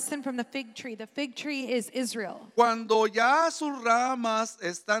this lesson from the fig tree. The fig tree is Israel. Cuando ya sus ramas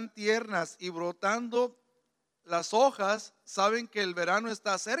están tiernas y brotando las hojas, saben que el verano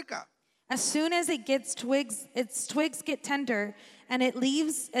está cerca. As soon as it gets twigs, its twigs get tender and its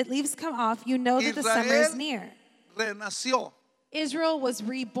leaves come off, you know that the summer is near. Renació Israel was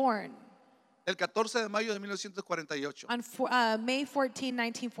reborn el 14 de mayo de 1948. on May 14,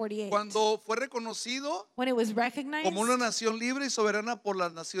 1948. Cuando fue reconocido When it was recognized como una nación libre y soberana por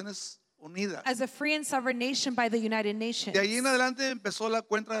las Naciones Unidas. as a free and sovereign nation by the United Nations. De ahí en adelante empezó la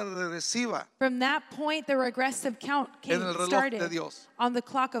cuenta regresiva From that point, the regressive count en el reloj started de Dios. on the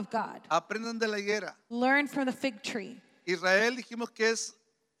clock of God. Aprendan de la higuera. Learn from the fig tree. Israel dijimos que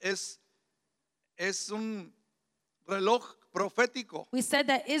es un reloj profético. We said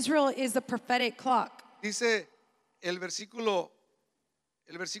that Israel is the prophetic clock. Dice el versículo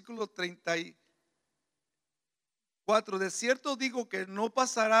 34, de cierto digo que no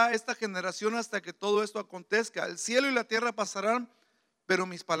pasará esta generación hasta que todo esto acontezca. El cielo y la tierra pasarán, pero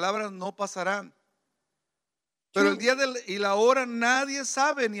mis palabras no pasarán. Pero el día y la hora nadie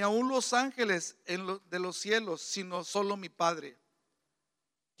sabe, ni aun los ángeles de los cielos, sino solo mi Padre.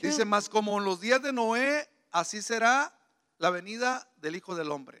 Dice, más como en los días de Noé, así será la venida del Hijo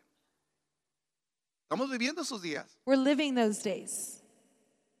del Hombre. Estamos viviendo esos días We're living those days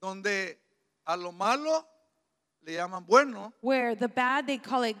donde a lo malo le llaman bueno where the bad they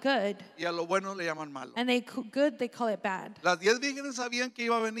call it good y a lo bueno le llaman malo. and good they call it bad. Las 10 vírgenes sabían que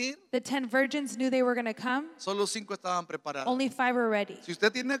iba a venir, The 10 virgins knew they were going to come. solo 5 estaban preparadas. Only 5 were ready. Si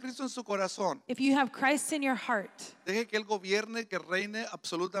usted tiene a Cristo en su corazón, If you have Christ in your heart, deje que Él gobierne, que reine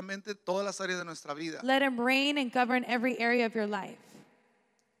absolutamente todas las áreas de nuestra vida. let him reign and govern every area of your life.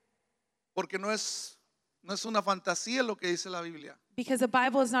 Porque no es una fantasía lo que dice la Biblia. Because the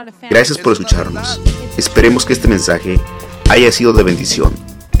Bible is not a fantasy. Gracias por escucharnos. Esperemos que este mensaje haya sido de bendición,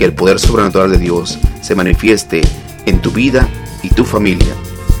 que el poder sobrenatural de Dios se manifieste en tu vida y tu familia.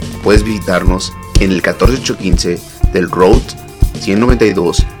 Puedes visitarnos en el 14815 del Road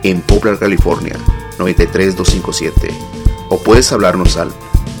 192 en Poplar, California, 93257. O puedes hablarnos al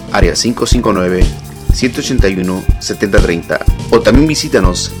área 559-181-7030. O también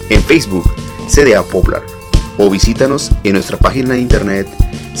visítanos en Facebook, CDA Poplar. O visítanos en nuestra página de internet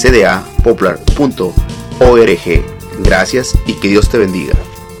cdapoplar.org. Gracias y que Dios te bendiga.